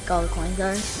like all the coins are,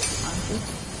 honestly.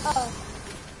 Oh.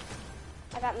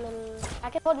 I got minis.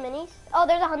 I can hold minis. Oh,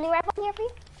 there's a hunting rifle in here for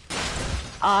you?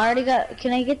 I already got,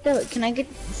 can I get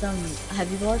some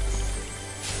heavy bullets?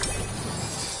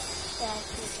 Yeah, I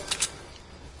see it.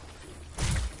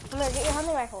 I'm gonna get your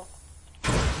hunting rifle.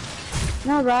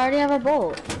 No, but I already have a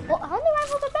bolt. Well, hunting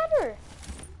rifles are better.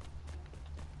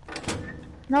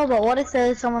 No, but what if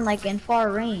there's someone like in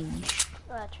far range?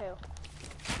 Oh, that's true.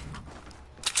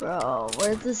 Bro,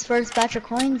 where's this first batch of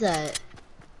coins at?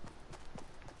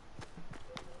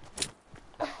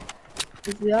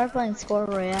 Because we are playing Score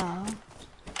Royale.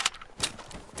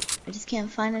 I just can't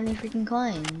find any freaking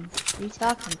coins. What are you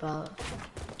talking about?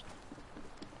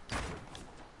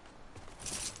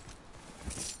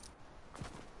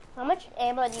 How much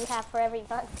ammo do you have for every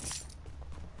gun?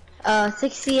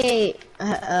 68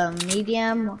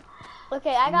 medium.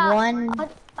 Okay, I got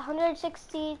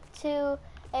 162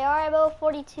 AR ammo,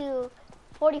 44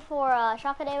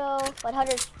 shotgun ammo,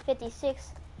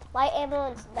 156 light ammo,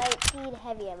 and 19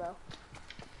 heavy ammo.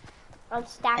 I'm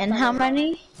stacked. And how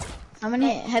many? How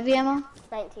many heavy ammo?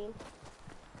 19.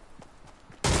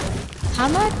 How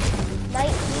much?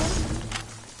 19.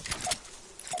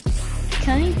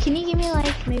 Can you give me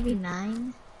like maybe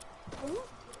 9?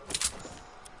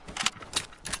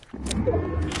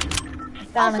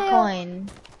 Found a coin.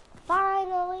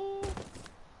 Finally.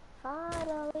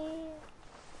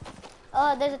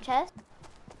 There's a chest.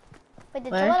 Wait,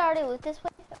 did Where? someone already loot this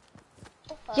way?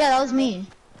 Yeah, that was me.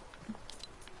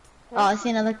 Oh, I see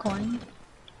another coin.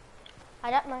 I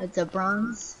got my. It's a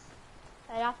bronze.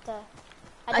 I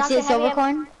see a silver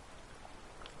coin.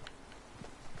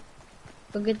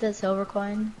 Go get that silver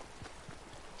coin.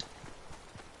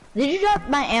 Did you drop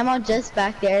my ammo just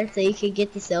back there so you could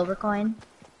get the silver coin?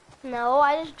 No,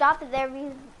 I just dropped it there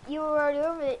because you were already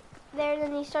over there, and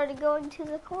then you started going to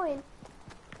the coin.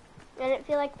 I didn't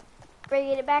feel like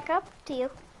bringing it back up to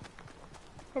you,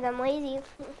 because I'm lazy.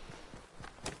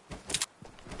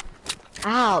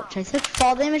 Ouch, I took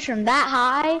fall damage from that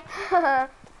high.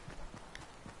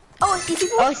 Oh, I see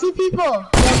people. Oh, I see people.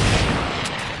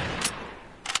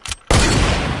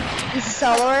 He's a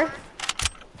soloer.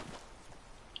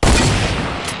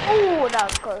 Oh, that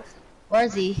was close. Where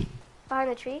is he? Behind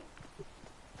the tree.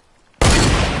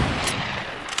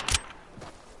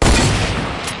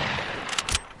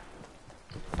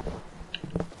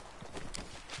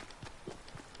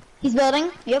 He's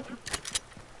building. Yep.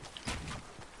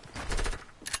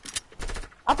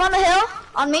 Up on the hill.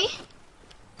 On me.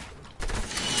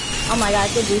 Oh my god,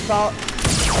 it's a default.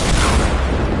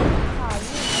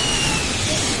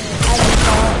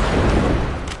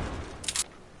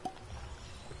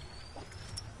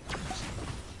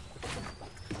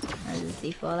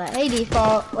 Default. Hey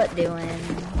default, what doing?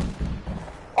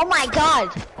 Oh my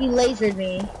god, he lasered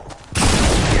me.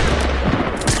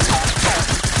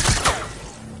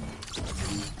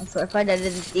 I swear if I did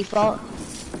it default.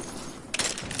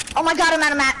 Oh my god, I'm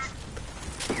out of mats.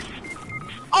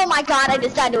 Oh my god, I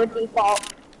just died to a default.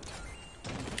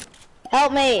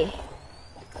 Help me.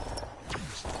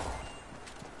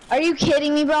 Are you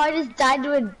kidding me, bro? I just died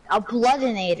to a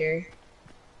bloodinator.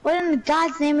 What in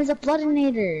God's name is a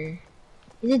bloodinator?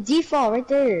 He's a default right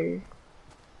there.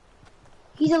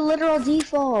 He's a literal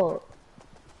default.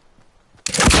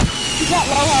 He's got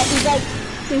low health. He's like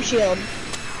 2 shield.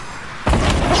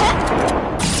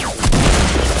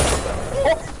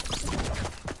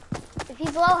 If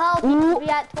he's low health, he should be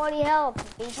at 20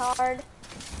 health. He's hard.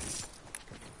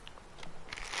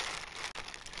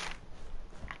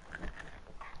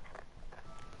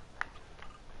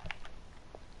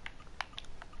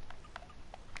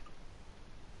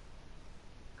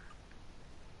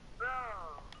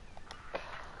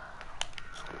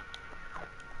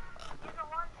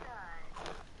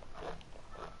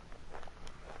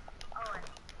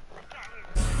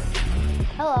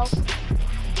 Hello.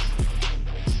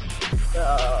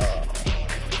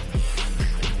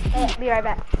 Hey, be right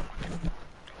back.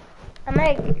 I'm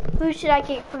like, who should I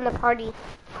kick from the party?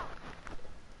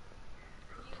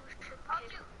 I'm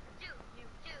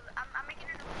making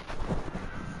it.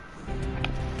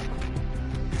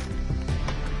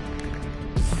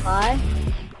 Bye.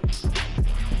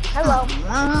 Hello.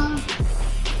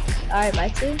 Alright, bye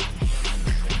too.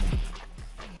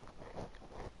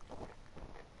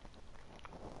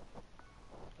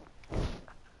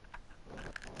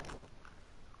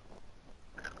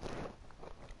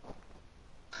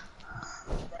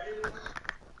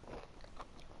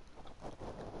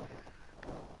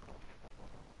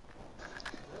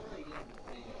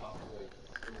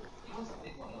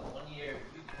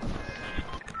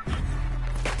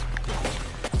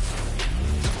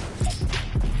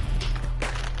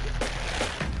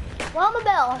 Llama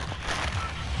Bell.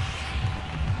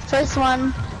 First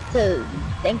one to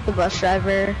thank the bus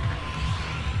driver.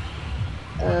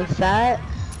 Fat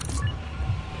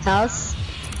house.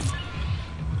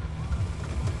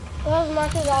 Those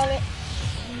markers on it.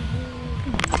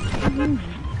 Do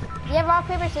you have rock,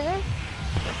 paper, scissors?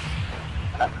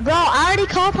 Bro, I already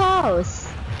called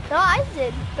house. No, I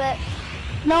did, but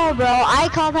No, bro, I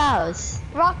called house.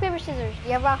 rock, paper, scissors. Do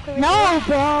you have rock, paper, scissors? No,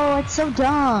 bro, it's so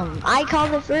dumb. I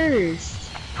called it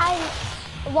first. I'm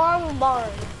long barn.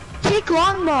 Pick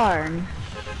long barn.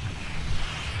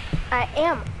 I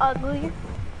am ugly.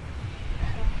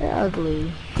 They're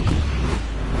ugly.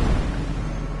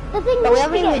 The thing But we moves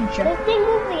haven't again. even The jumped. thing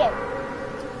moves again.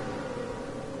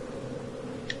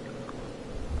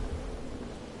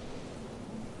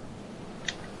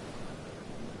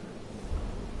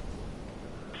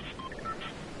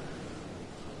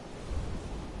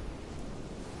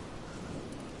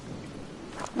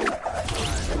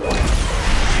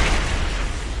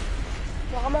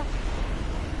 Llama.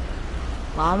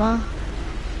 Llama.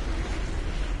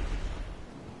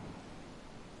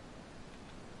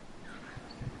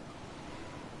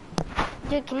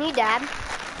 Dude, can you dab?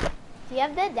 Do you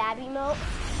have the dab emote?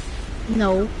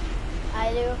 No.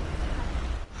 I do.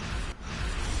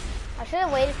 I should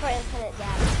have waited for infinite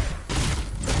dab.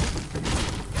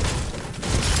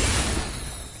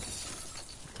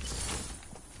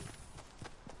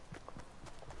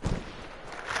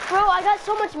 Bro, I got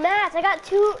so much mats. I got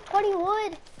 20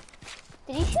 wood.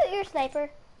 Did you shoot your sniper?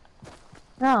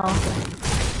 No.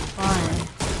 Why?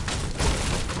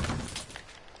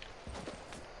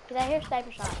 Because I hear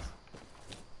sniper shots.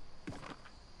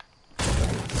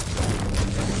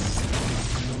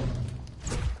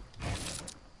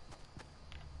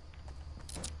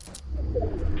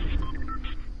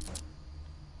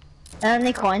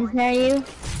 Any coins near you?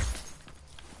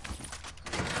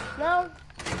 No.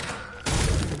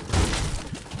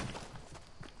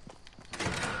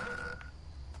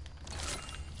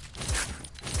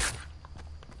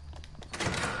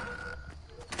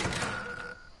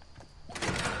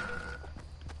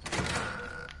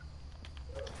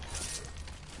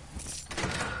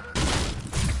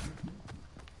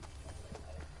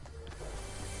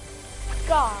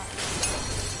 God.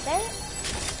 Dang it.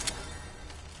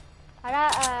 I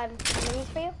got minis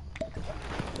for you.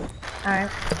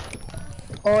 Alright.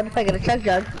 Or what if I get a chug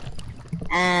jug?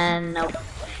 And nope.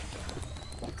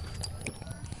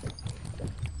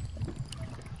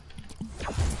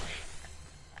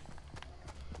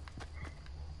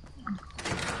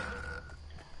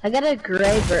 I got a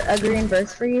green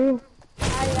burst for you. I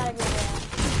already got a green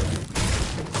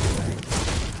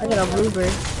one. I got a blue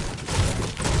burst.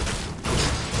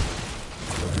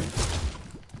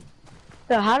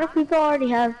 So how do people already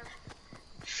have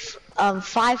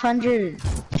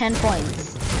 510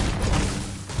 points?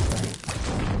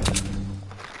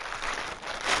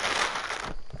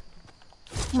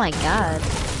 Oh my god.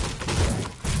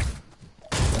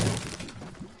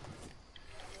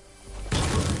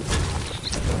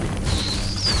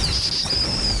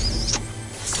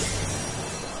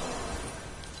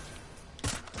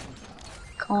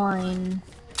 Coin.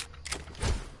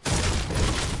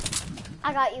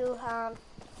 I got you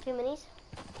 2 minis.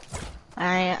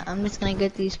 Alright, I'm just gonna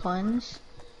get these coins.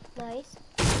 Nice.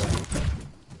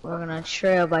 We're gonna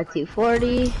trail by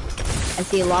 240. I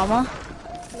see a llama.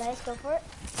 Nice, go for it.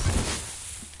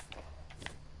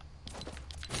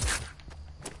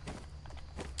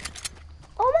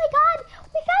 Oh my god!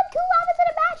 We found 2 llamas in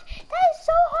a batch! That is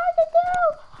so hard to do!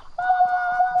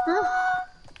 Huh?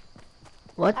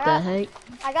 What the heck?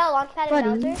 I got a launch pad Buddy.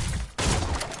 and bouncer.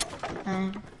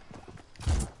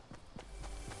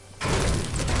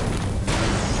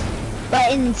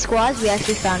 But in squads, we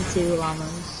actually found 2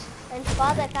 llamas. And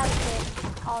squads, I found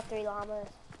all 3 llamas.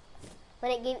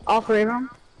 When it gave All 3 of them?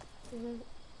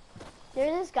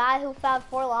 There's this guy who found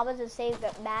 4 llamas in the same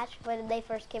match. When they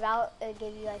first came out, it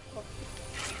gave you like 4.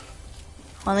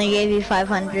 Only gave you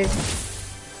 500.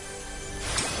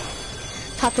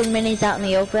 Popping minis out in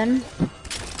the open.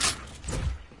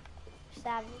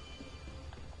 Savage.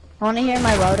 Wanna hear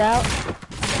my loadout?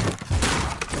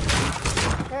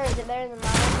 Sure, is it better than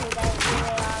mine? You guys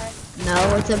really are.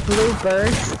 No, it's a blue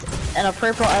burst and a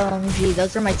purple LMG.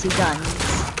 Those are my 2 guns.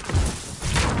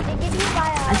 They give you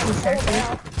by I see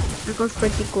circle. Circle's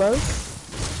pretty close.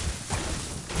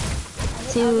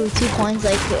 2 coins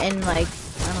like in like,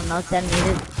 I don't know, 10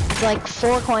 meters. It's like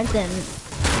 4 coins in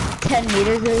 10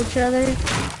 meters of each other.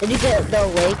 Did you get the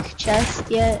lake chest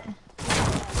yet?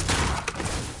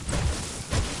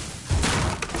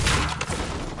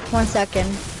 One second.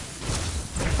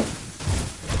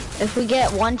 If we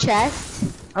get 1 chest,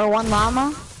 Or 1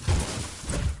 llama.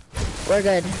 We're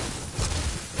good.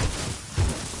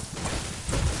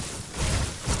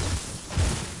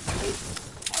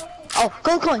 Oh,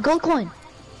 gold coin, gold coin.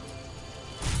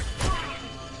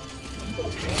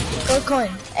 Gold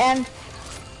coin. And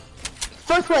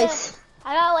first place.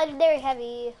 I got a legendary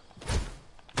heavy.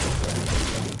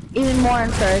 Even more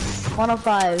in first.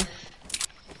 105.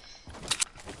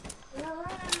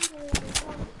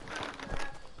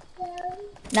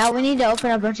 Now we need to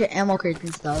open a bunch of ammo crates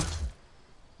and stuff.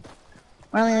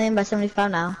 We're only leading by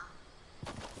 75 now.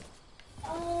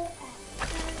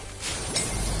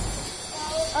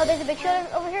 Oh, there's a big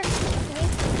shot over here.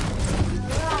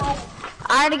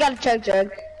 I already got a chug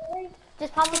jug.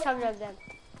 Just pop the chug jug then.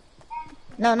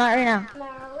 No, not right now.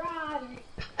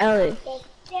 Ellie.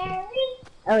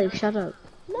 Ellie, shut up.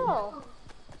 No.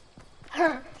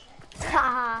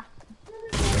 Haha.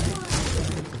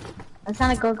 That's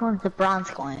not a gold coin, it's a bronze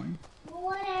coin.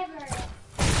 Whatever.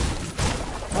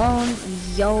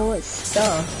 Yo,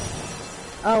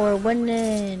 stuff. Oh, we're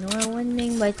winning. We're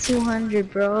winning by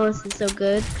 200, bro. This is so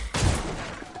good.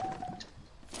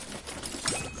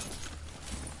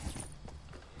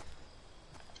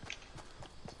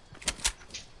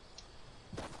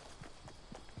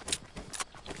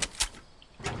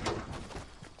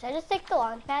 Should I just take the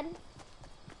launch pad?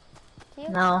 Do you?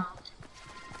 No.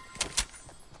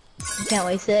 You can't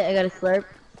waste it. I got a slurp.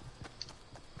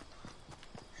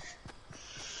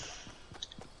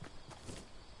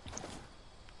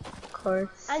 Of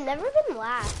course. I've never been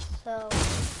last, so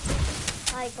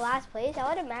like last place. I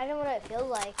would imagine what it feels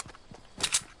like.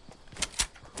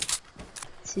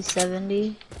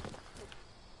 270.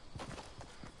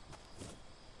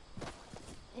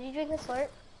 Did you drink the slurp?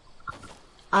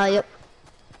 Yep.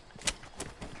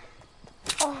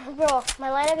 Oh, bro, my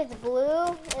lineup is blue.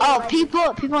 And Oh, like,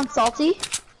 people on salty.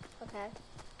 Okay.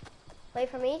 Wait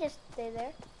for me. Just stay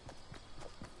there.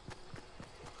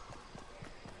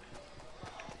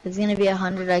 It's gonna be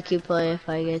 100 IQ play if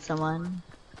I get someone.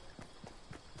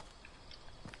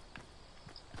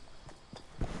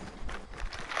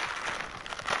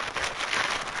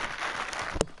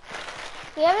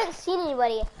 We haven't seen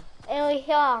anybody, and we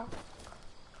saw.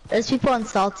 There's people on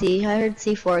salty. I heard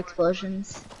C4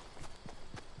 explosions.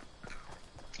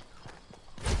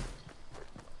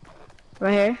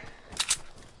 Right here.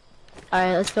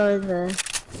 Alright, let's go to the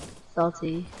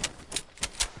salty.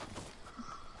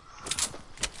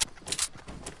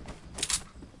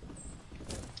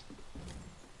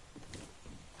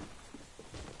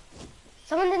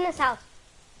 Someone's in this house.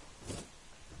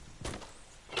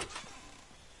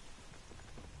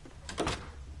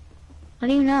 How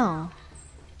do you know?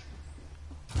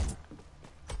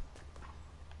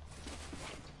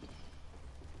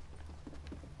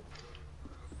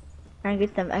 Trying to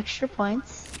get them extra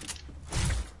points.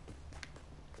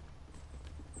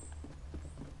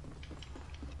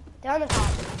 They're on the top.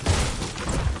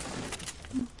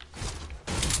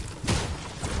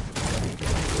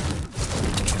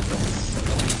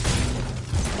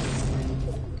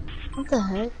 What the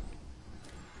heck?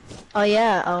 Oh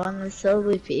yeah, oh, and the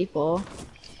silly people.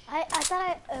 I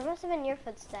thought it must have been your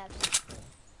footsteps.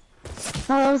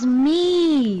 No, that was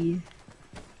me!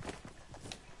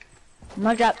 I'm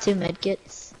gonna drop 2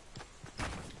 medkits.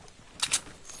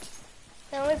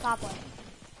 Then we pop one.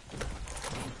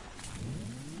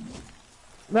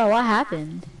 Bro, what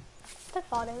happened? Took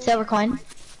fall damage. Silver coin.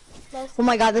 No, Oh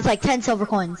my god, there's like 10 silver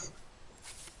coins.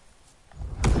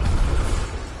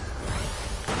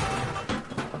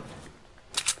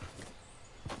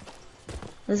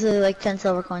 There's like 10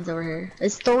 silver coins over here.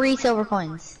 There's 3 silver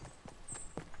coins.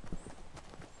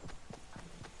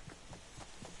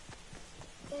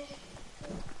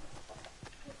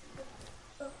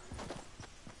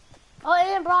 Oh,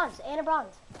 and a bronze, and a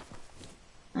bronze,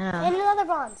 I know. and another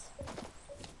bronze.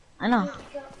 I know.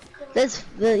 There's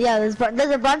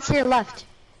a bronze to your left.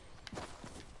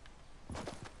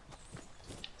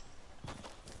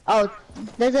 Oh,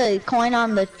 there's a coin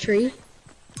on the tree.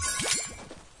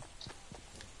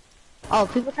 Oh,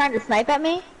 people trying to snipe at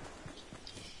me?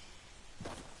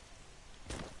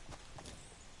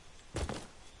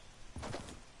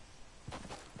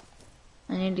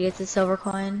 I need to get the silver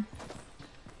coin.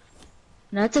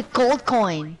 No, it's a gold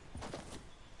coin.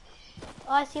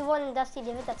 Oh, I see one in Dusty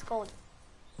Divot that's gold.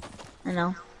 I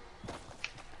know.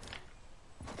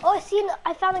 Oh,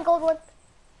 I found a gold one.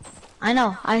 I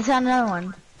know. I found another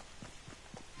one.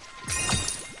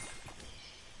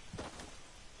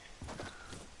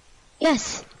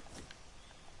 Yes.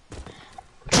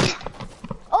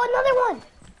 Oh, another one.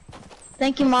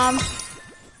 Thank you, Mom.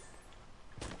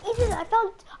 Ethan, I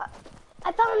found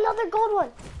another gold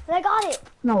one, and I got it.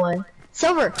 No way.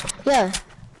 Silver. Yeah.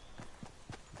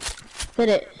 Hit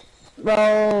it.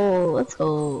 Bro, let's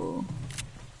go.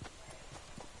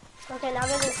 Okay, now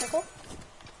there's a circle.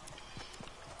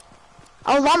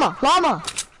 Oh, llama. Llama.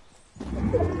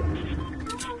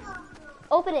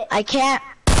 Open it. I can't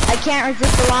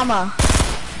resist the llama.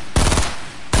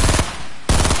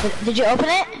 Did you open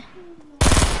it?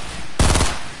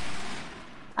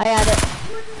 I had it.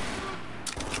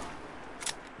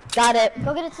 Got it.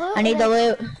 Go get its loot. I need the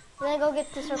loot. And then go get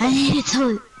the circle. I need its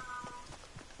loot.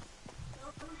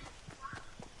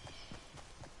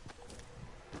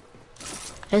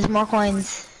 There's more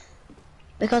coins.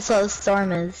 Look how slow the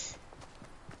storm is.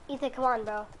 Ethan, come on,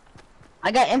 bro.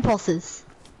 I got impulses.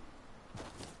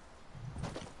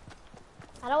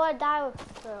 I don't want to die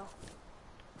with bro.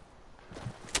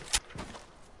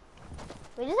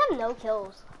 We just have no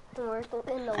kills. And we're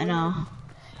in the I know.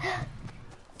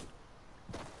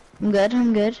 I'm good,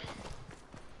 I'm good.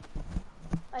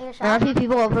 I hear There are a shots. few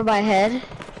people over by head.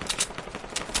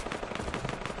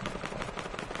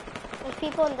 There's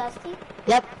people in Dusty.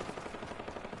 Yep.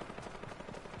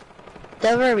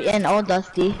 They're over in Old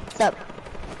Dusty. What's up?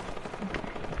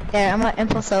 Here, I'm gonna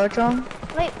impulse over to him.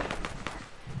 Wait.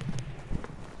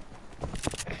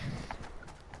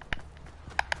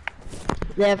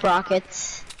 They have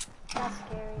rockets. That's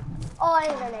scary. Oh, I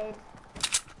need a grenade.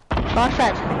 Launch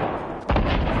pad.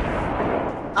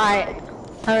 Alright.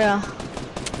 Hurry up.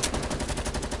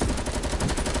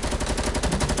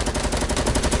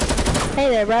 Hey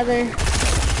there, brother.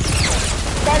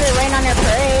 Brother, rain on your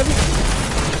parade.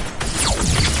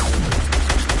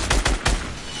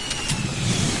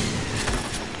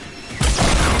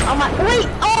 Oh my, wait!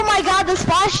 Oh my god, the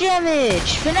splash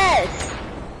damage! Finesse!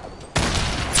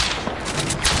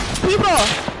 People!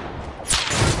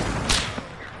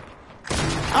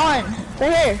 On, right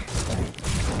here.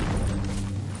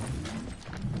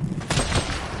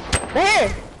 Right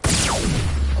here.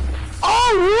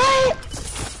 Oh, what?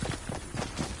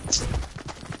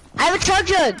 I have a chug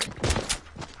jug.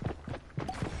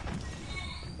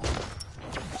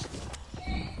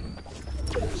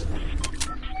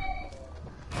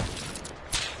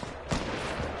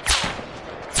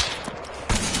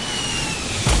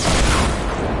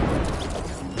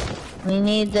 We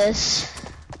need this.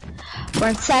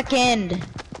 1 second.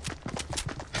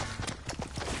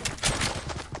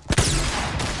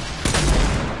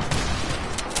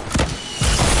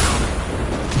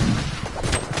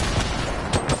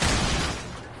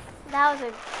 That was a...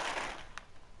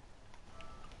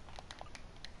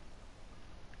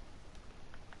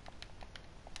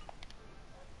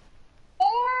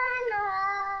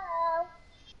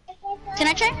 Can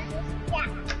I try?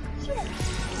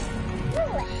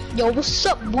 Yo, what's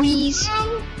up, boys?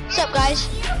 What's up, guys?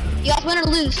 You guys win or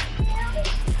lose?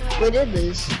 We did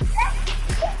lose.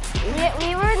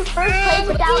 We were in first place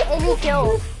without any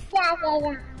kills.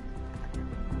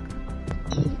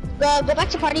 Go back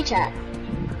to party chat.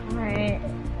 Alright.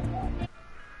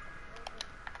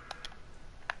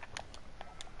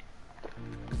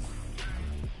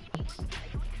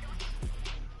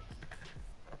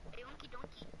 Hey, Wonky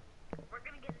Donkey, we're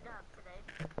gonna get a dub today.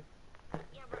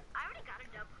 Yeah, but I already got a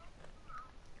dub.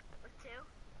 With 2?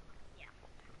 Yeah.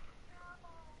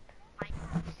 Like,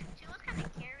 2 was kind of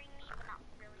carrying me, but not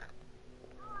really.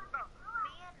 Bro,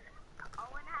 me and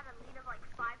Owen had a lead of like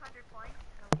 500 points,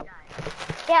 and we died.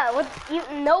 Yeah, with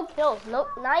no kills. No,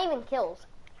 not even kills.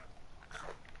 No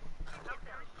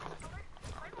kills.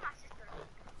 Play with my sister.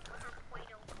 With her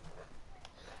Play-Doh.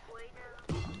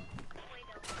 Play-Doh's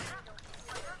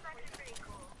actually pretty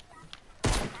cool.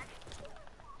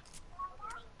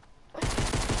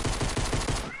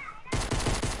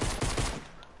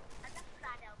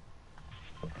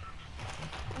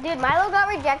 Dude, Milo got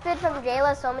rejected from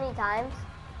Jayla so many times.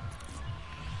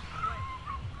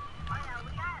 Oh yeah, we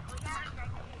got rejected from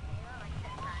Jayla like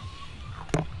 10 times.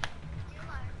 Do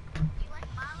you like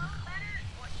Milo better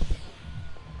or Milo?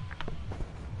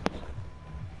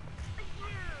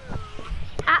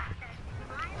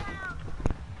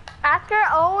 Ask her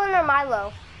Owen or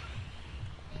Milo.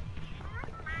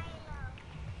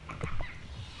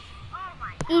 Oh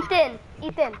my god.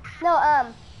 Ethan. No,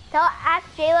 ask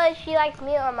Jayla if she likes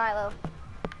me or Milo.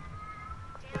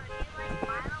 Jayla, do you like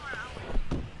Milo or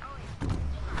Owen? Owen.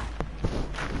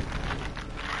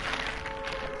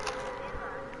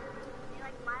 Jayla, do you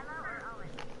like Milo or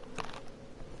Owen?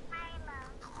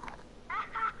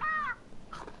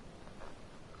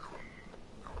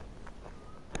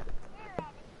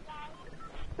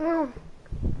 Milo.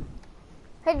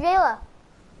 Hey Jayla.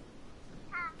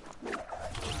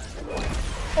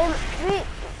 Hey,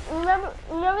 remember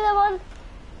that one?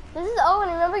 This is Owen.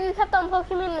 Remember you kept on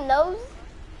poking me in the nose?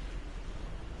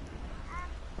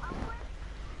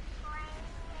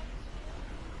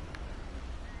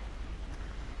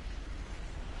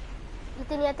 You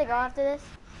think you have to go after this?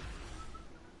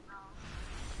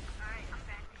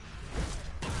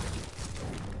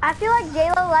 I feel like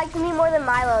J-Lo liked me more than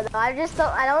Milo though. I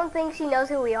don't think she knows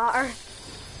who we are.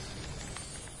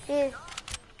 She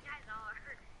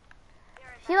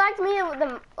liked me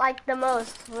the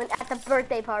most at the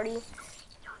birthday party.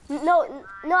 No,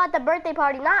 at the birthday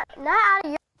party, not out of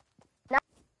your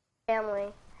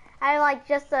family. Out of like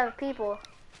just the people.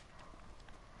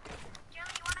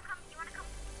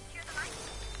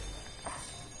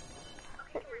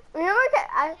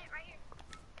 Remember,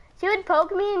 she would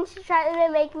poke me and she tried to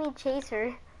make me chase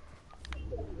her.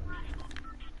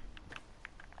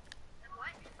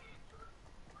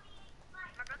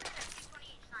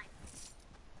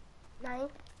 Nine.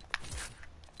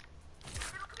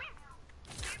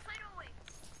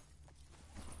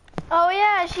 Oh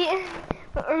yeah, she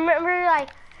remember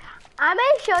like I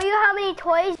may show you how many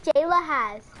toys Jayla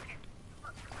has.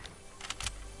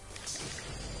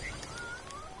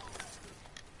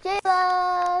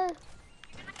 Jayla.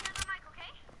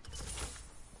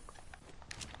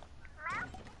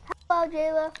 Hello,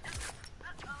 Jayla.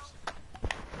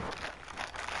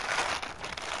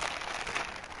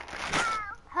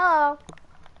 Hello.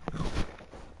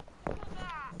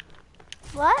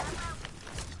 What?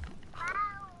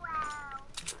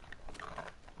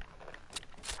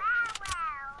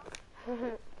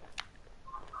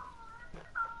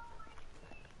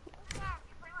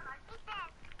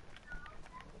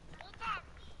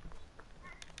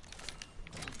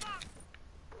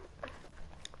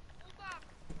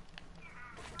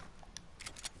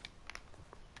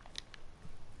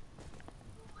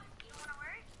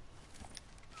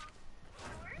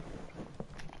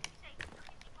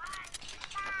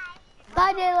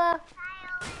 Bye, Jayla.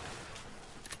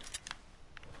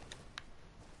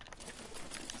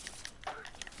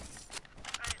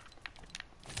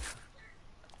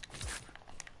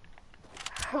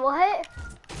 What?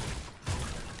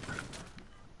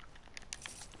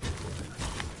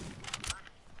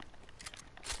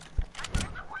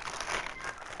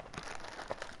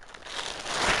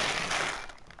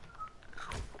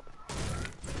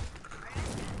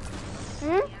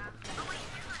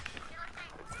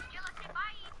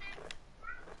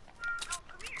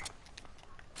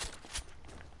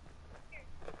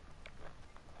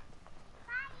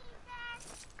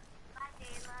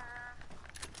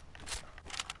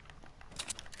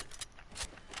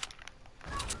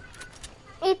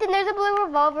 Ethan, there's a blue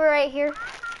revolver right here.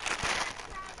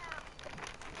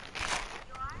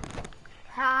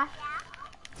 Huh?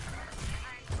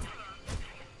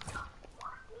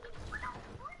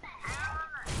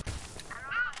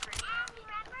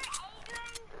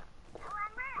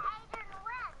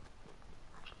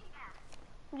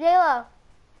 J-Lo.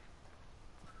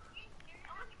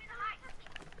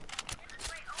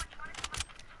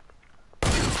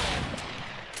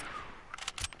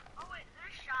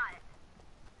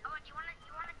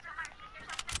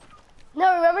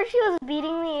 No, remember she was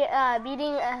beating me, I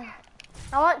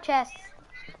want chest.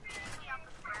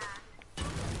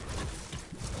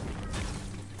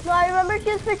 No, I remember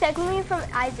she was protecting me from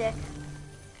Isaac.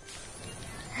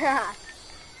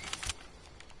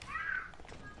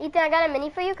 Ethan, I got a mini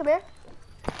for you, come here.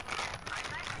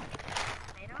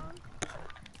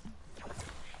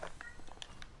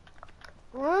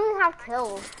 We don't even have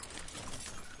kills.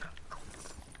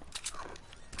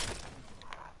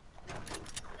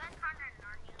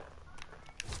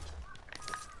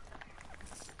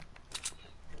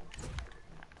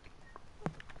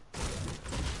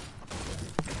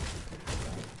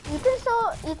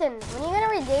 Ethan, when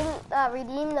are you gonna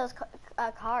redeem those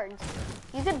cards?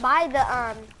 You could buy the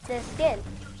skin.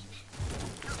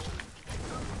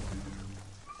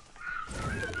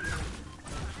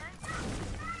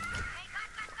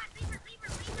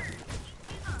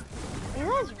 Are you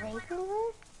guys raping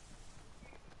her?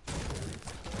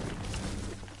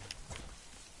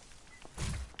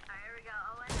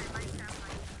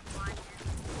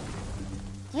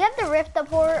 Do you have the Rift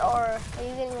Support, or are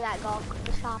you getting that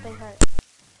the shopping cart?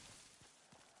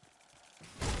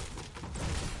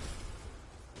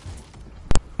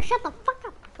 Shut the fuck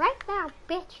up right now,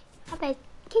 bitch. I'm gonna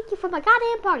kick you from my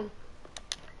goddamn party.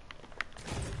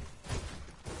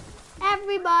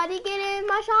 Everybody get in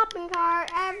my shopping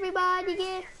cart. Everybody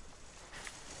get...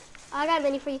 Oh, I got a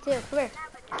mini for you too. Come here.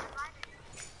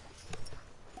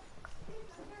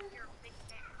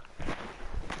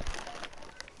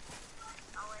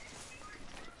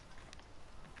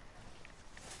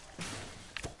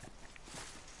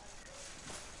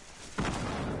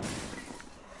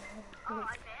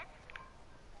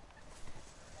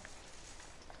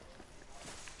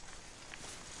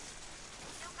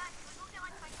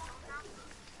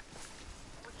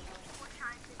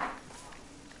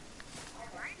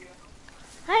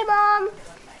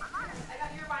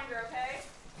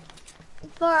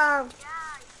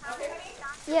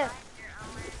 Yeah.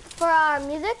 For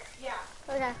music? Yeah.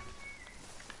 Okay.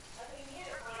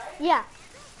 Yeah.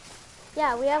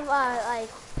 Yeah, we have like.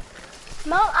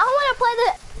 Mom, I want to play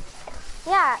the.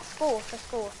 Yeah, at school for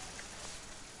school.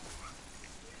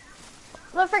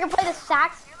 I'm gonna freaking play the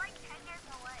sax. You're like 10 years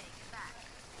away. Get back.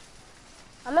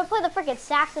 I'm gonna play the freaking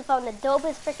saxophone, the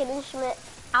dopest freaking instrument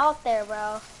out there,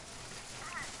 bro.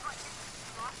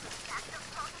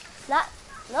 Not,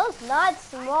 no, it's not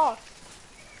small.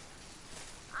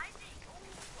 I think,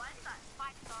 what is that?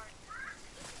 5 stars.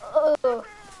 Oh.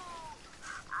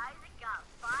 Isaac got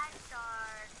 5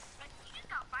 stars. But you just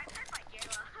got 5 stars by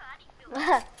Jayla. How do you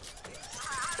feel?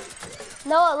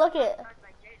 Noah, look at it.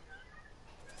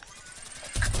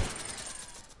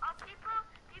 Oh,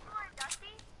 people are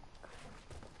Dusty.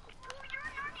 Oh, you're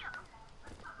in Narnia.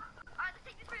 Alright, let's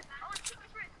take this risk. Oh, let's take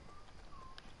this risk.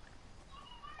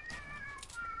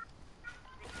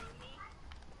 They see me?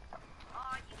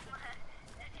 Oh, you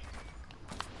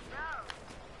Bro.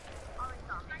 Oh,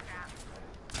 it's off my crap.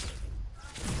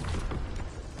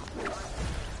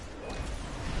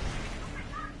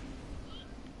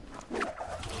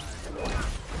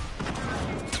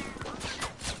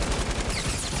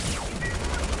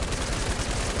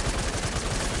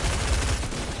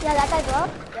 Yeah, that guy's low.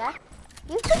 Yeah.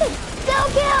 You freaking still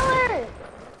killer!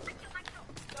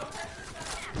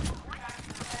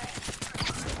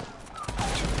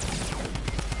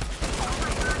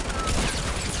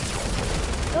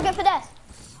 Look at finesse.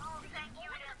 Oh, thank you.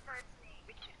 It hurts me.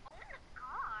 Oh my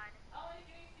god.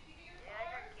 Yeah,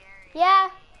 you're scary. Yeah.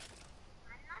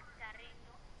 I'm not scary.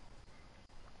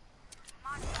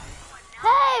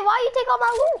 Hey, why you take all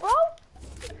my loot, bro?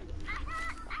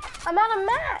 I'm out of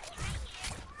match.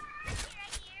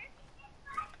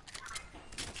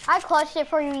 I clutched it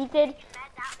for you, Ethan.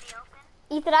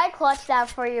 Ethan, I clutched that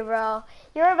for you, bro.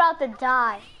 You're about to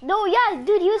die. No, yeah,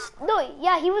 dude, he was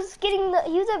getting the,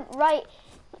 he was at right.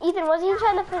 Ethan, wasn't he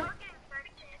trying to?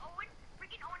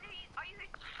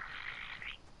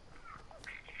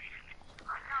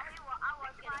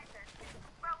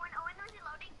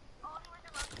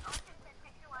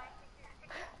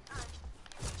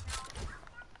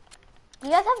 You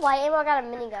guys have light ammo? I got a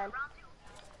minigun.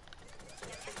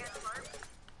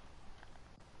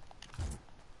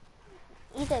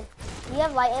 Ethan, do you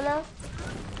have light ammo?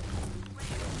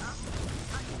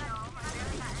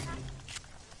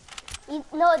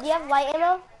 No, do you have light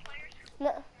ammo?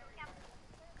 No.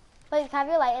 Wait, can I have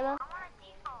your light ammo?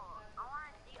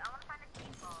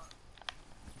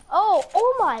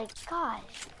 Oh my gosh.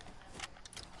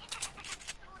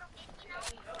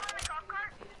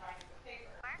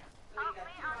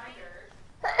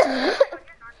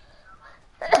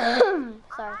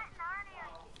 Sorry.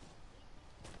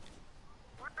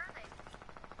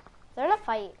 They're in a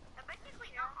fight.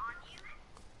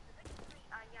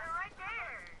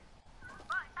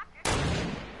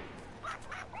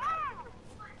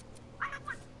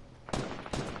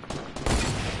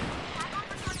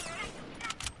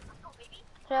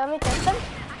 Should I let me test them?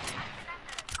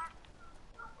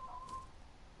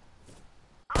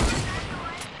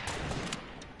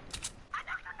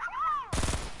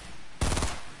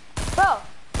 Bro.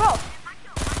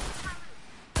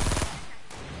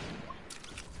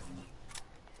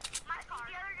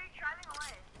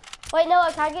 Wait,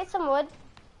 Noah, can I get some wood?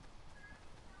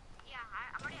 Yeah,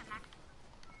 I'm already at max.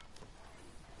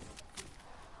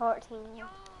 14.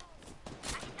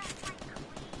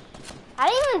 I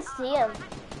didn't even see him.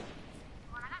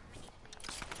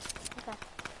 Okay.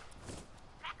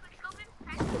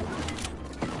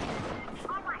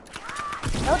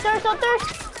 No thirst, no thirst.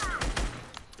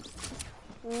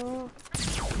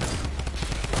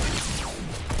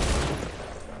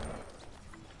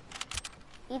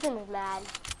 Ethan is mad.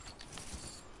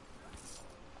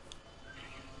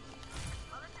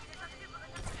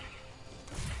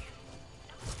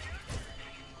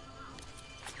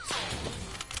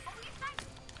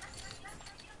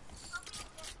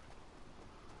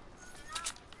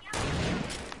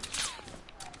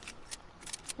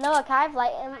 Noah, can I have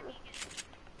light ammo?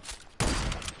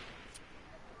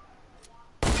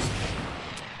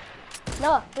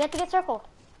 Noah, we have to get circle.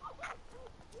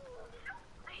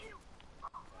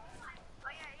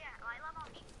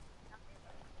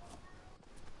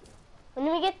 When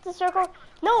do we get to circle?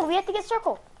 No, we have to get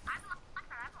circle.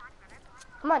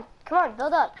 Come on,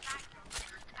 build up.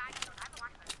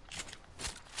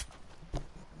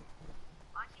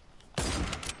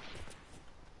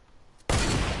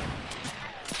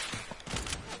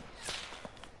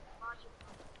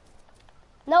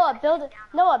 Noah, build it.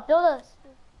 Noah, build us.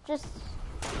 Just.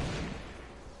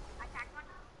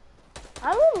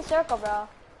 I'm in the circle, bro.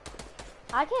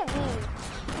 I can't be.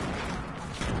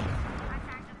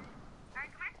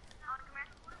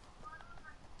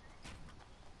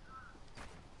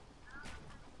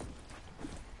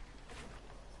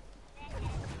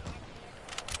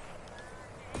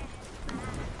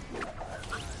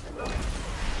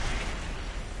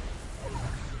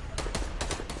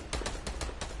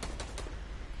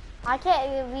 I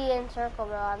can't even be in circle,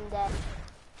 bro. I'm dead.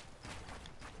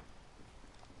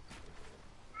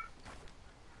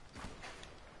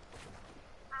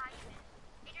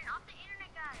 Adrian, off the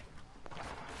internet, guys.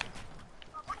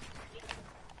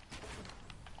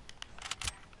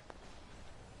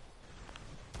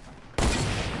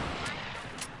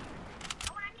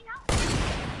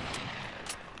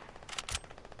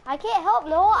 I can't help.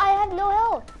 No, I have no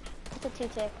health. It's a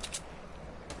 2-tick.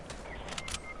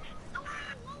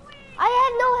 I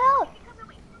have no health.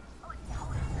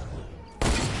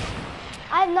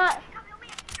 I have not.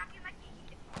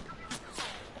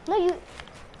 No, you.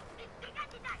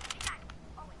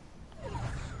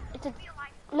 It's a.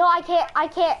 No, I can't. I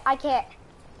can't. I can't.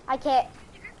 I can't.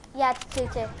 Yeah, it's a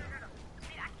 2-tick.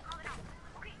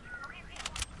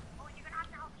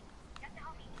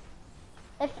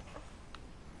 If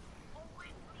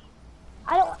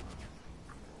I don't.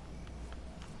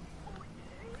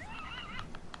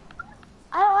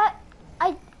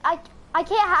 I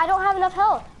can't. I don't have enough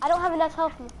health. I don't have enough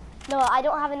health. No, I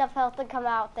don't have enough health to come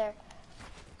out there.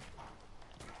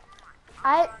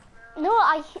 No,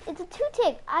 it's a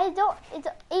 2-tick. I don't. It's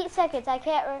 8 seconds. I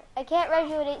can't res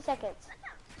you in 8 seconds.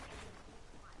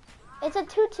 It's a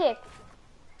 2-tick.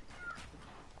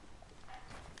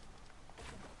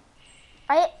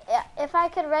 If I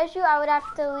could res you, I would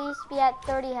have to at least be at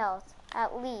 30 health,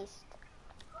 at least.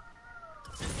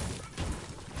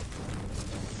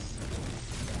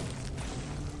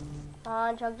 Come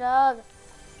on, Chug Jug.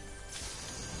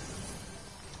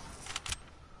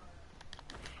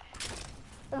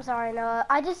 I'm sorry, Noah.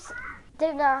 I just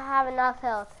did not have enough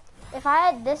health. If I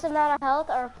had this amount of health,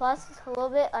 or plus a little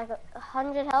bit, like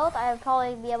 100 health, I would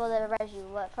probably be able to res you.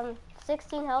 But from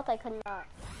 16 health, I could not.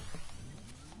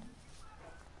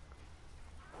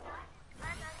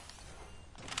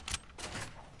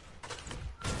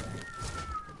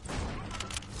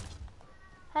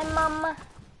 Hi, Mama.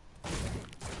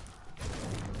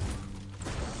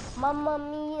 Mamma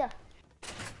mia.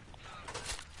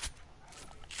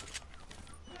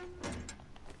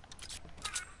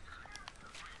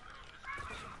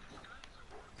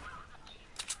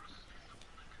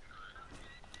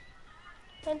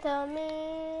 Don't tell me.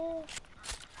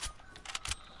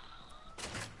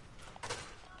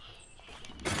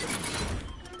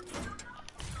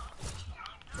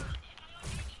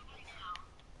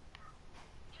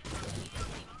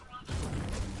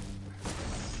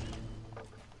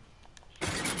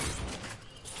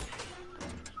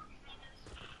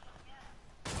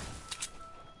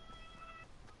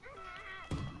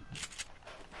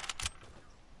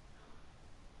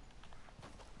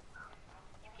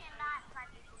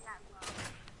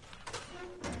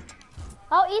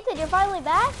 Oh, Ethan, you're finally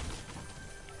back?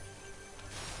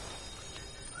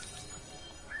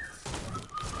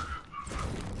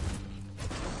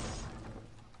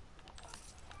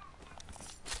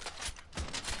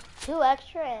 Two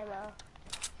extra ammo.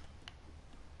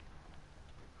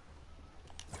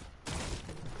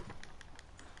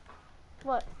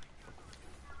 What?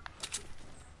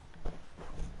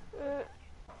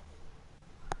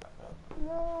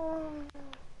 No.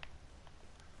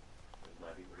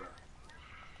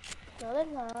 No, they're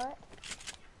not.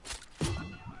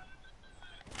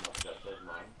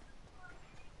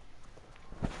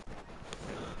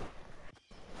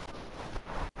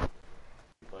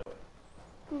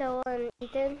 No one,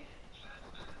 Ethan.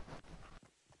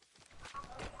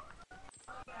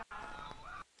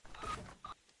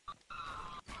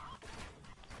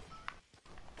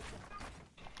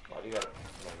 Why do you gotta?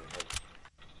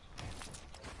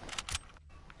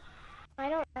 I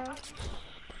don't know.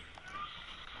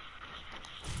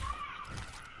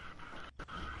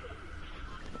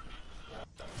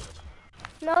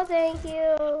 No, thank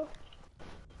you.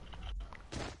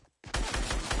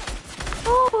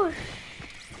 Oh,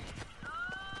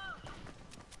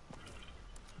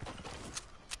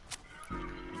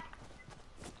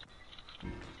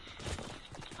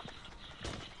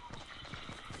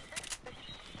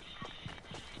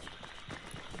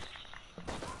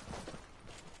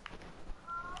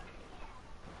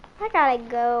 I gotta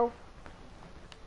go.